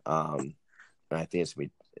 And I think it's going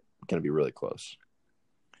to be really close.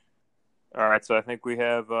 All right, so I think we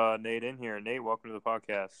have Nate in here. Nate, welcome to the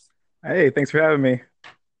podcast. Hey, thanks for having me.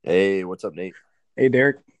 Hey, what's up, Nate? Hey,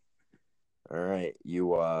 Derek. All right,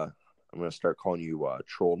 I'm going to start calling you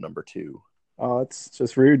troll number 2. Oh, it's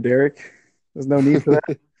just rude, Derek. There's no need for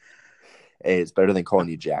that. Hey, it's better than calling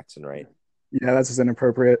you Jackson, right? Yeah, that's just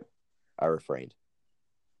inappropriate. I refrained.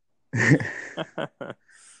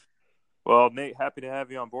 Well, Nate, happy to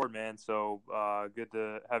have you on board, man. So good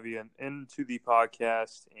to have you into the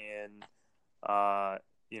podcast. And,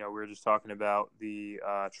 we were just talking about the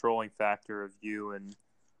trolling factor of you and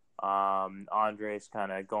Andres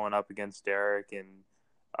kind of going up against Derek. And,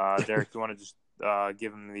 Derek, do you want to just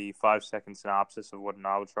give him the 5-second synopsis of what an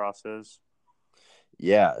albatross is?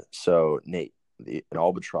 Yeah. So, Nate, an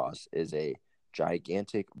albatross is a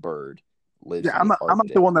gigantic bird. I'm not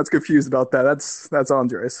the one that's confused about that. That's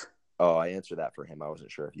Andres. Oh, I answered that for him. I wasn't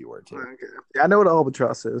sure if you were too. Okay. Yeah, I know what an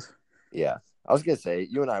albatross is. Yeah. I was going to say,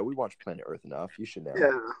 you and I, we watch Planet Earth enough. You should know.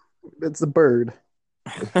 Yeah. It's a bird.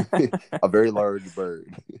 A very large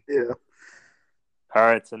bird. Yeah. All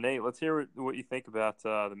right. So, Nate, let's hear what you think about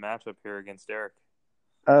the matchup here against Derek.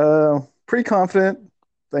 Pretty confident.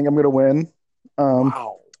 Think I'm going to win.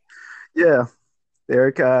 Wow. Yeah.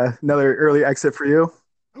 Derek, another early exit for you.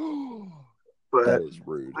 But that is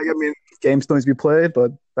rude. I mean, games still needs to be played,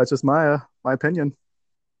 but that's just my opinion.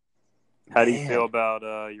 How do you feel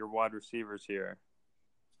about your wide receivers here?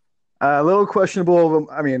 A little questionable.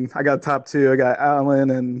 I mean, I got top 2. I got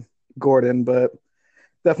Allen and Gordon, but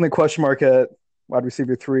definitely question mark at wide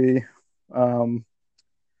receiver 3.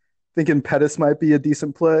 Thinking Pettis might be a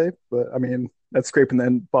decent play, but I mean, that's scraping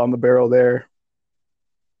the bottom of the barrel there.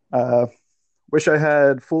 Wish I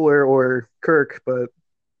had Fuller or Kirk, but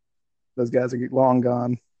those guys are long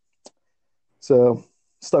gone. So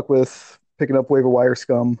stuck with picking up waiver wire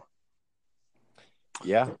scum.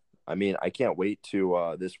 Yeah. I mean, I can't wait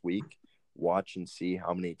to this week watch and see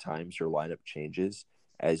how many times your lineup changes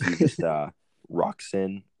as you just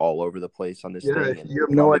Roxin all over the place on this thing. And you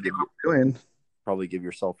have no idea what I'm doing. Probably give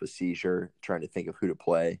yourself a seizure trying to think of who to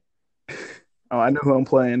play. Oh, I know who I'm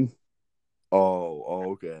playing.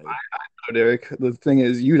 Oh, okay. I know, Derek. The thing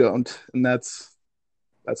is, you don't, and that's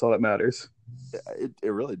all that matters. It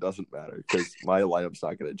really doesn't matter because my lineup's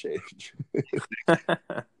not going to change. You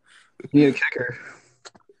need a kicker.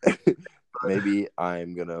 Maybe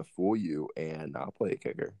I'm going to fool you and not play a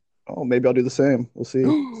kicker. Oh, maybe I'll do the same. We'll see.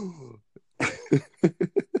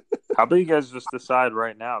 How about you guys just decide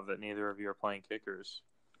right now that neither of you are playing kickers?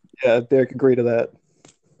 Yeah, Derek, agree to that.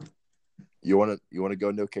 You want to go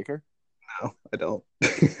no kicker? No, I don't.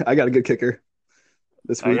 I got a good kicker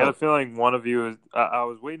this week. I got a feeling one of you is. I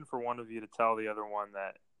was waiting for one of you to tell the other one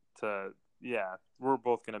we're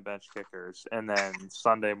both going to bench kickers, and then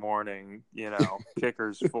Sunday morning,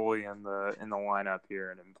 kickers fully in the lineup here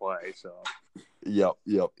and in play. So, yep,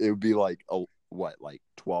 it would be like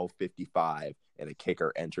 12:55, and a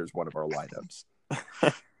kicker enters one of our lineups,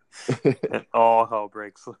 and all hell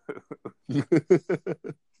breaks loose.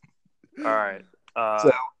 All right.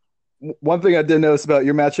 So, one thing I did notice about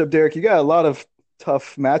your matchup, Derek, you got a lot of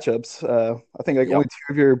tough matchups. I think only 2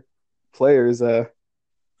 of your players have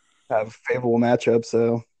favorable matchups,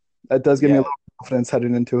 so that does give me a little confidence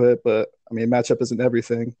heading into it. But I mean, matchup isn't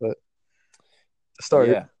everything. But to start,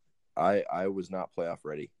 I was not playoff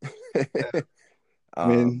ready. I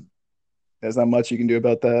mean, there's not much you can do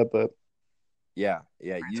about that. But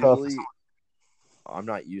usually I'm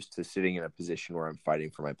not used to sitting in a position where I'm fighting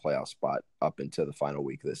for my playoff spot up into the final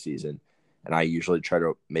week of the season. And I usually try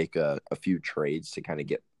to make a few trades to kind of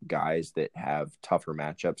get guys that have tougher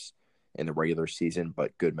matchups in the regular season,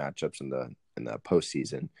 but good matchups in the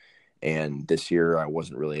postseason. And this year I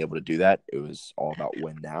wasn't really able to do that. It was all about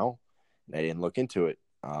win now, and I didn't look into it.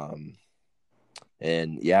 When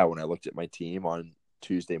I looked at my team on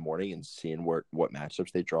Tuesday morning and seeing what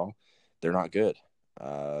matchups they draw, they're not good.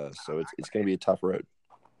 So it's going to be a tough road.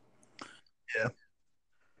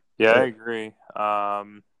 Yeah, I agree.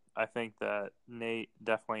 I think that Nate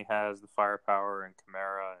definitely has the firepower in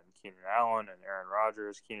Kamara and Keenan Allen and Aaron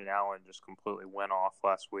Rodgers. Keenan Allen just completely went off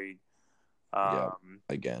last week.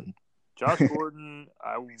 Again. Josh Gordon,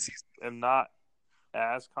 I am not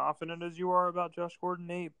as confident as you are about Josh Gordon,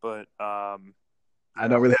 Nate, but I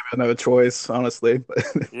don't really have another choice, honestly. But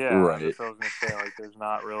yeah, Right. that's what I was going to say. Like, there's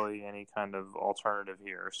not really any kind of alternative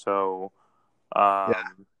here. So, Yeah.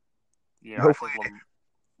 you know, I think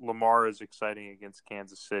Lamar is exciting against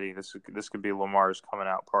Kansas City. This could be Lamar's coming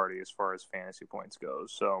out party as far as fantasy points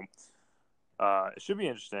goes. So, it should be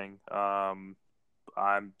interesting. I'm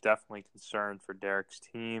definitely concerned for Derek's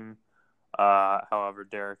team. However,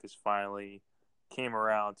 Derek has finally came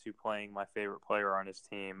around to playing my favorite player on his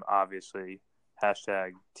team, obviously.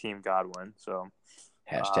 Hashtag Team Godwin. So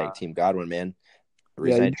Hashtag Team Godwin, man. The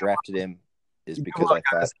reason I drafted him is because I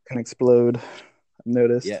thought can explode. I've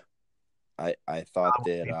noticed. Yeah, I thought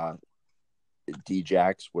that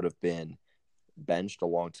Djax would have been benched a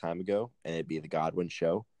long time ago, and it'd be the Godwin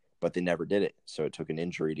show, but they never did it. So it took an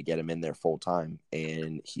injury to get him in there full time,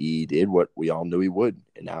 and he did what we all knew he would,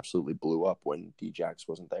 and absolutely blew up when Djax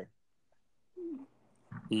wasn't there.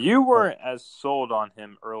 You weren't as sold on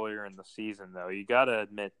him earlier in the season, though. You got to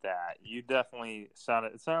admit that. You definitely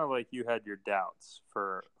sounded like you had your doubts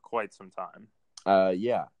for quite some time.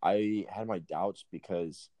 Yeah, I had my doubts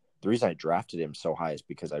because the reason I drafted him so high is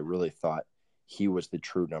because I really thought he was the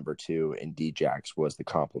true number 2 and Djax was the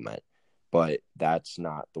complement. But that's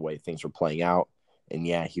not the way things were playing out. And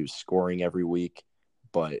yeah, he was scoring every week,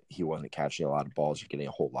 but he wasn't catching a lot of balls or getting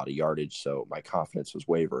a whole lot of yardage. So my confidence was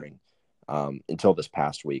wavering. Until this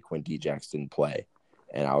past week when Djax didn't play.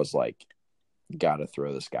 And I was like, got to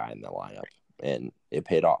throw this guy in the lineup. And it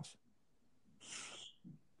paid off.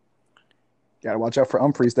 Got to watch out for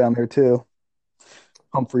Humphreys down there, too.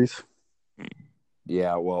 Humphreys.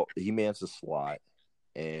 Yeah, well, he mans the slot,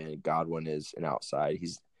 and Godwin is an outside.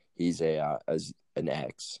 He's an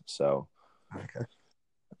X. So okay.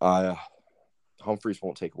 Humphreys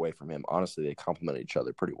won't take away from him. Honestly, they complement each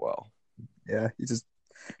other pretty well. Yeah, he's just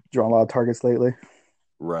drawn a lot of targets lately.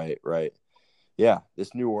 Right. Yeah,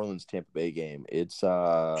 this New Orleans Tampa Bay game, it's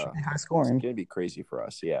should be high scoring. It's gonna be crazy for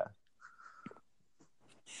us. Yeah.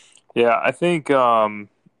 Yeah, I think I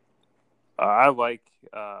like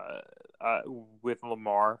with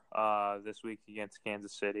Lamar this week against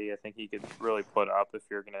Kansas City. I think he could really put up if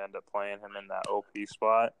you're going to end up playing him in that OP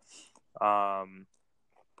spot.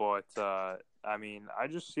 But I mean, I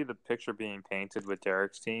just see the picture being painted with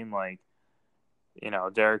Derek's team. Like, you know,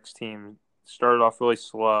 Derek's team started off really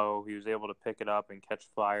slow. He was able to pick it up and catch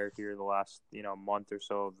fire here the last, month or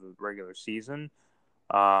so of the regular season.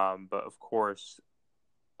 But of course,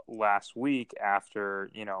 last week after,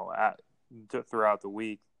 throughout the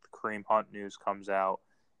week, the Kareem Hunt news comes out,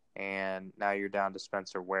 and now you're down to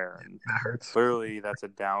Spencer Ware. And that hurts. Clearly, that's a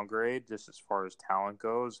downgrade just as far as talent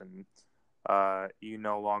goes. And you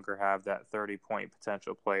no longer have that 30-point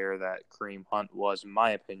potential player that Kareem Hunt was, in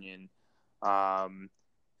my opinion.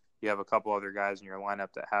 You have a couple other guys in your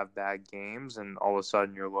lineup that have bad games, and all of a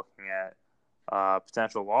sudden you're looking at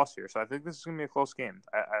potential loss here. So I think this is going to be a close game.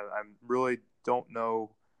 I really don't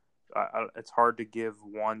know. It's hard to give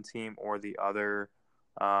one team or the other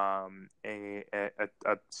a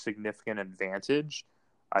significant advantage.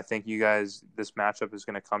 I think you guys, this matchup is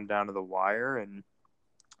going to come down to the wire, and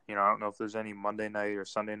I don't know if there's any Monday night or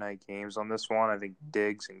Sunday night games on this one. I think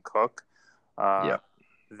Diggs and Cook.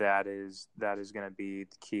 That is going to be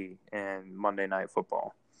the key in Monday Night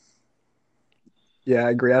Football. Yeah,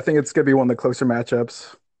 I agree. I think it's going to be one of the closer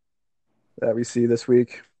matchups that we see this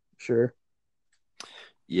week. Sure.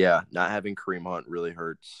 Yeah, not having Kareem Hunt really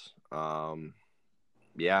hurts.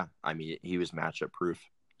 Yeah, I mean, he was matchup proof,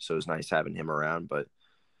 so it was nice having him around, but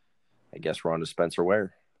I guess we're on to Spencer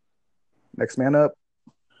Ware. Next man up.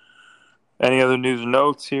 Any other news and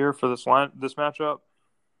notes here for this matchup?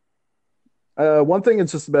 One thing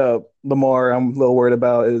it's just about Lamar I'm a little worried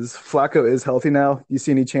about is Flacco is healthy now. Do you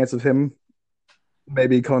see any chance of him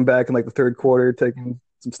maybe coming back in like the third quarter, taking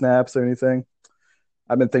some snaps or anything?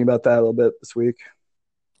 I've been thinking about that a little bit this week.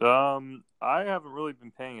 I haven't really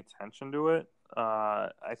been paying attention to it.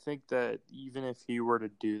 I think that even if he were to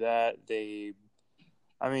do that,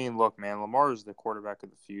 look, man, Lamar is the quarterback of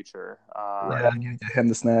the future. You get him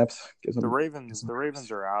the snaps. The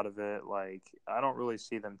Ravens are out of it. Like, I don't really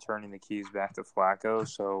see them turning the keys back to Flacco,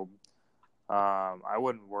 so I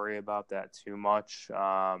wouldn't worry about that too much.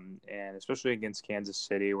 And especially against Kansas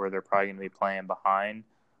City, where they're probably going to be playing behind.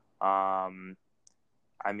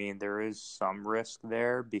 There is some risk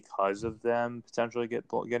there because of them potentially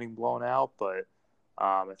getting blown out, but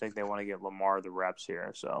I think they want to get Lamar the reps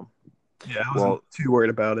here. So, Yeah, I wasn't too worried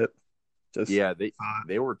about it.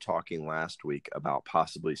 They were talking last week about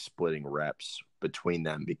possibly splitting reps between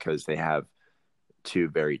them because they have two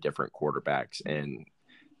very different quarterbacks, and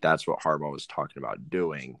that's what Harbaugh was talking about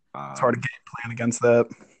doing. It's hard to game plan against that.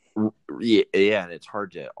 Yeah, and it's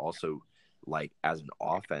hard to also, like, as an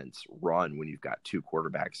offense, run when you've got two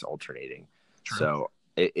quarterbacks alternating. True. So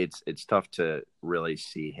it's tough to really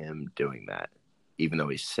see him doing that, even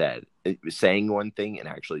though saying one thing and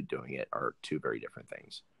actually doing it are two very different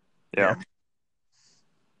things. Yeah.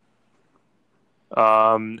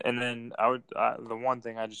 And then the one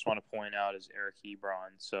thing I just want to point out is Eric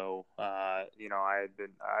Ebron. So, I've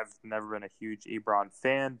never been a huge Ebron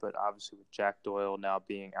fan, but obviously with Jack Doyle now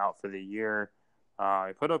being out for the year,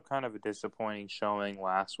 he put up kind of a disappointing showing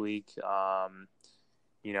last week.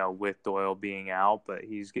 With Doyle being out, but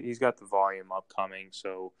he's got the volume upcoming.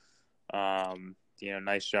 So,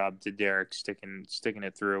 nice job to Derek sticking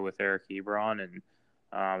it through with Eric Ebron, and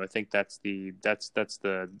I think that's the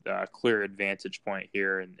clear advantage point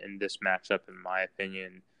here in this matchup, in my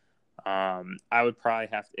opinion. I would probably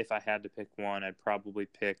if I had to pick one, I'd probably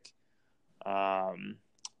pick. I'd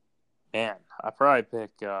probably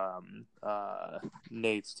pick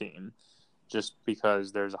Nate's team, just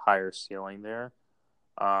because there's a higher ceiling there.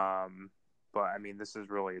 But I mean, this is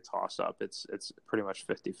really a toss-up. It's pretty much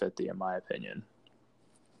 50-50 in my opinion.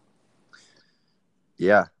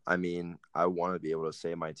 Yeah, I mean, I want to be able to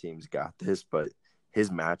say my team's got this, but his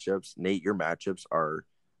matchups, Nate, your matchups are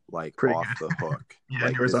like pretty off good. The hook. Yeah,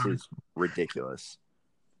 like, this is ridiculous.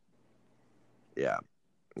 Yeah.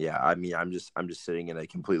 I mean, I'm just sitting in a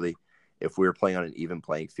completely. If we were playing on an even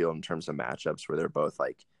playing field in terms of matchups where they're both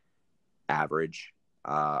like average,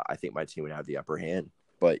 I think my team would have the upper hand.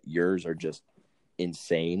 But yours are just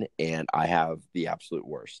insane, and I have the absolute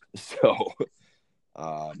worst. So.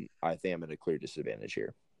 I think I'm at a clear disadvantage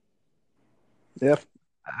here. Yep.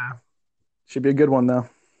 Should be a good one, though.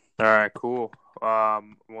 All right, cool. Well,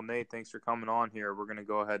 Nate, thanks for coming on here. We're going to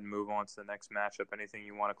go ahead and move on to the next matchup. Anything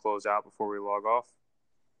you want to close out before we log off?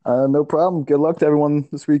 No problem. Good luck to everyone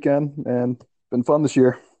this weekend, and been fun this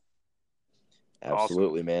year.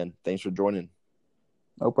 Absolutely, awesome. Man. Thanks for joining.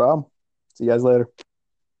 No problem. See you guys later.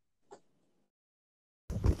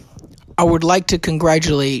 I would like to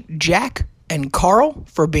congratulate Jack and Carl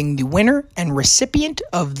for being the winner and recipient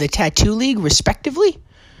of the Tattoo League, respectively.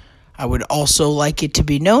 I would also like it to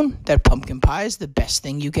be known that pumpkin pie is the best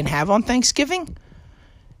thing you can have on Thanksgiving,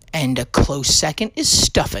 and a close second is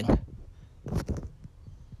stuffing.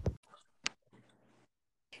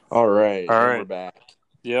 All right. We're back.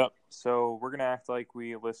 Yep. So we're going to act like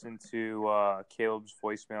we listened to Caleb's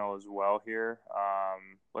voicemail as well here.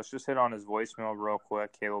 Let's just hit on his voicemail real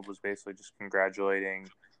quick. Caleb was basically just congratulating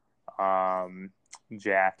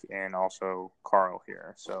Jack and also Carl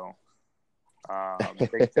here. So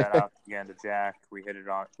big shout out again to Jack. We hit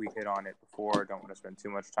on it before. Don't want to spend too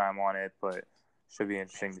much time on it, but should be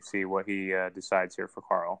interesting to see what he decides here for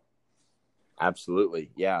Carl.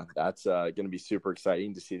 Absolutely. Yeah, that's going to be super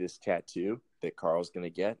exciting to see this tattoo that Carl's going to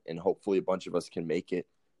get, and hopefully a bunch of us can make it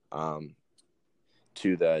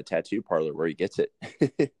to the tattoo parlor where he gets it.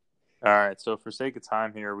 All right, so for sake of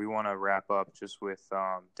time here, we want to wrap up just with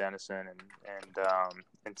Dennison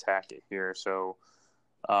and Tackett here. So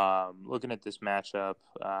looking at this matchup,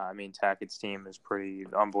 I mean, Tackett's team is pretty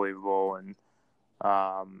unbelievable, and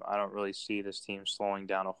I don't really see this team slowing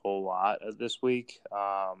down a whole lot this week.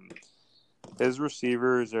 His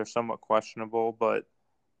receivers are somewhat questionable, but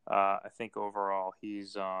I think overall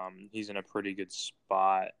he's in a pretty good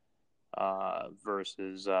spot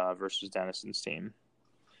versus Dennison's team.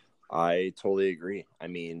 I totally agree. I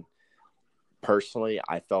mean, personally,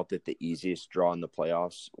 I felt that the easiest draw in the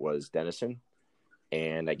playoffs was Dennison,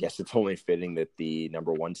 and I guess it's only fitting that the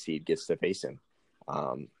number one seed gets to face him,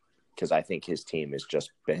 because I think his team has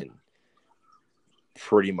just been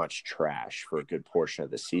pretty much trash for a good portion of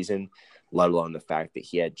the season, let alone the fact that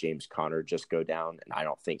he had James Conner just go down, and I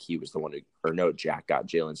don't think he was the one Jack got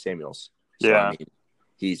Jalen Samuels. So, yeah. I mean,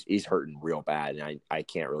 he's hurting real bad, and I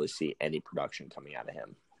can't really see any production coming out of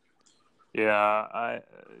him. Yeah,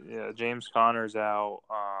 James Conner's out.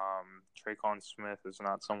 Traquan Smith is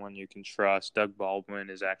not someone you can trust. Doug Baldwin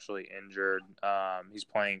is actually injured. He's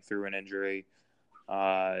playing through an injury.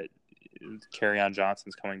 Kerryon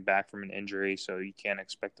Johnson's coming back from an injury, so you can't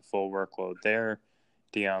expect the full workload there.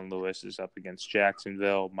 Dion Lewis is up against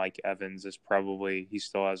Jacksonville. Mike Evans is he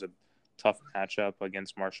still has a tough matchup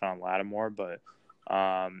against Marshawn Lattimore, but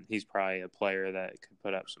he's probably a player that could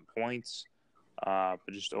put up some points. But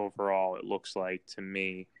just overall, it looks like to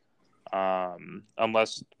me,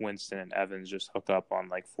 unless Winston and Evans just hook up on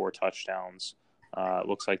like 4 touchdowns, It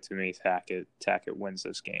looks like to me Tackett wins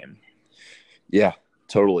this game. Yeah,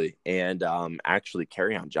 totally. And actually,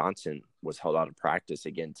 Kerryon Johnson was held out of practice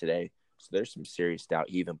again today. So there's some serious doubt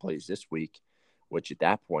he even plays this week, which at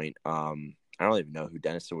that point, I don't even know who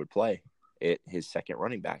Dennison would play his second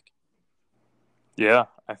running back. Yeah,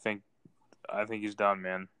 I think he's done,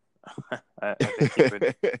 man. I think he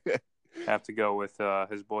would have to go with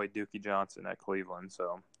his boy Dookie Johnson at Cleveland.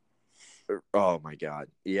 So, oh my God,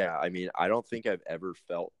 yeah. I mean, I don't think I've ever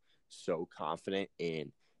felt so confident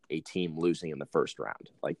in a team losing in the first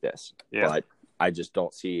round like this. Yeah. But I just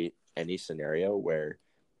don't see any scenario where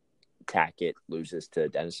Tackett loses to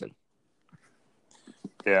Dennison.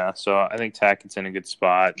 Yeah, so I think Tackett's in a good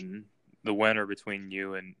spot, and the winner between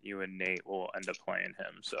you and Nate will end up playing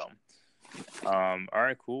him. So, all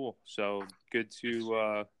right, cool. So good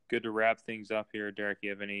to wrap things up here, Derek. You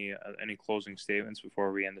have any closing statements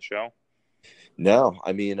before we end the show? No,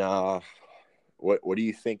 I mean, what do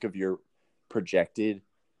you think of your projected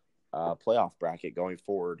playoff bracket going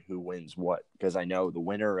forward? Who wins what? Because I know the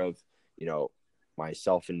winner of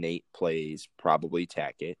myself and Nate plays probably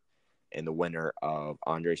Tackett, and the winner of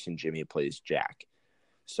Andres and Jimmy plays Jack.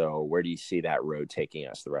 So where do you see that road taking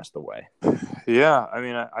us the rest of the way? Yeah, I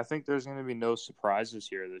mean, I think there's going to be no surprises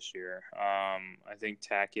here this year. I think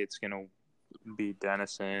Tackett's going to beat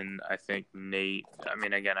Dennison. I think Nate, I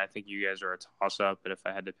mean, again, I think you guys are a toss-up, but if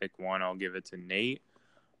I had to pick one, I'll give it to Nate.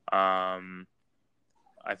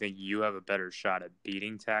 I think you have a better shot at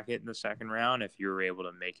beating Tackett in the second round if you were able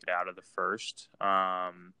to make it out of the first.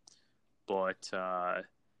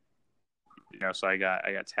 So I got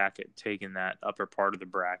Tackett taking that upper part of the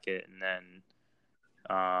bracket, and then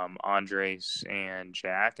Andres and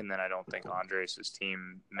Jack, and then I don't think Andres'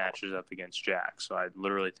 team matches up against Jack. So I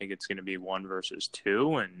literally think it's going to be 1 versus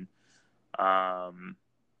 2, and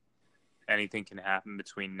anything can happen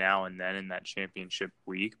between now and then in that championship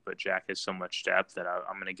week. But Jack has so much depth that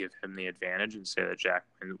I'm going to give him the advantage and say that Jack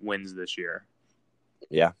wins this year.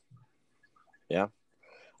 Yeah.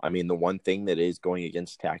 I mean, the one thing that is going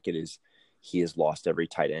against Tackett is he has lost every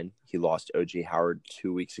tight end. He lost O.J. Howard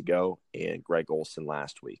 2 weeks ago and Greg Olsen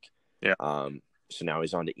last week. Yeah. So now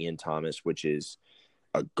he's on to Ian Thomas, which is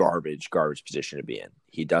a garbage position to be in.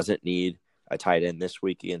 He doesn't need a tight end this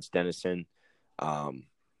week against Dennison.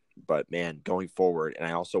 But, man, going forward, and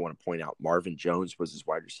I also want to point out Marvin Jones was his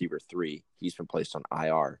wide receiver 3. He's been placed on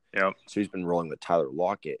IR. Yep. So he's been rolling with Tyler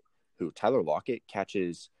Lockett, who Tyler Lockett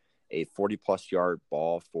catches a 40-plus yard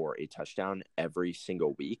ball for a touchdown every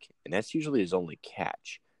single week, and that's usually his only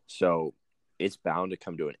catch. So it's bound to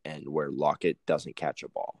come to an end where Lockett doesn't catch a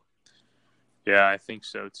ball. Yeah, I think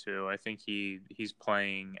so too. I think he's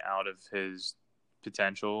playing out of his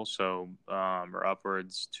potential, so or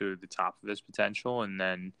upwards to the top of his potential, and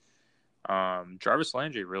then Jarvis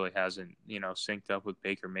Landry really hasn't synced up with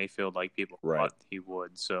Baker Mayfield like people thought he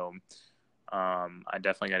would. So I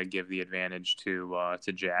definitely got to give the advantage to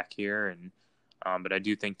Jack here, and but I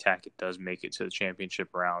do think Tackett does make it to the championship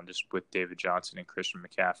round just with David Johnson and Christian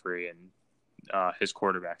McCaffrey and his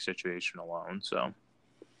quarterback situation alone. So,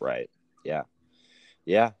 right, yeah,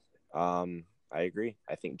 I agree.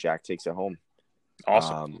 I think Jack takes it home.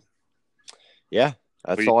 Awesome. Yeah,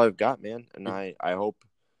 that's all I've got, man. And I hope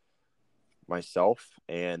myself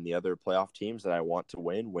and the other playoff teams that I want to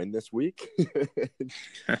win this week.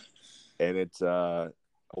 And it's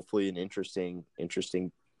hopefully an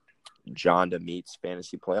interesting John to Meets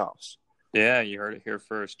fantasy playoffs. Yeah, you heard it here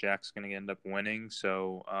first. Jack's going to end up winning.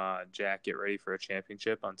 So, Jack, get ready for a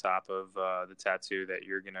championship on top of the tattoo that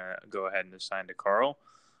you're going to go ahead and assign to Carl.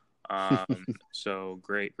 So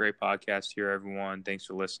great podcast here, everyone. Thanks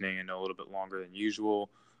for listening. I know a little bit longer than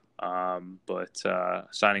usual. But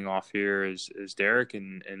signing off here is Derek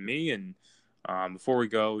and me. And before we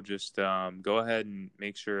go, just go ahead and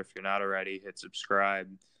make sure, if you're not already, hit subscribe.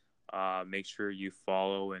 Make sure you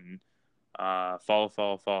follow and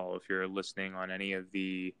follow if you're listening on any of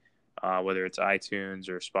the whether it's iTunes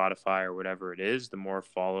or Spotify or whatever it is. The more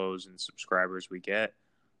follows and subscribers we get,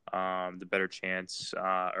 the better chance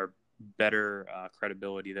or better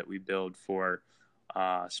credibility that we build for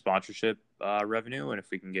sponsorship revenue. And if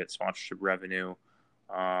we can get sponsorship revenue,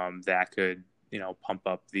 that could pump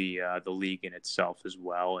up the league in itself as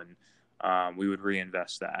well, and we would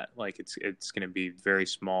reinvest that. Like it's going to be a very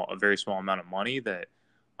small amount of money that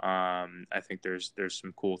I think there's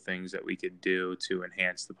some cool things that we could do to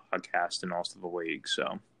enhance the podcast and also the league.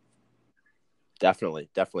 So definitely,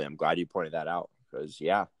 I'm glad you pointed that out, because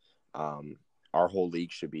our whole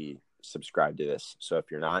league should be subscribed to this. So if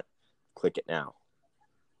you're not, click it now.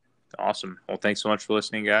 Awesome. Well, thanks so much for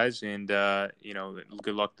listening, guys, and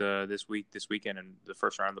good luck this weekend and the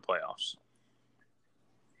first round of the playoffs.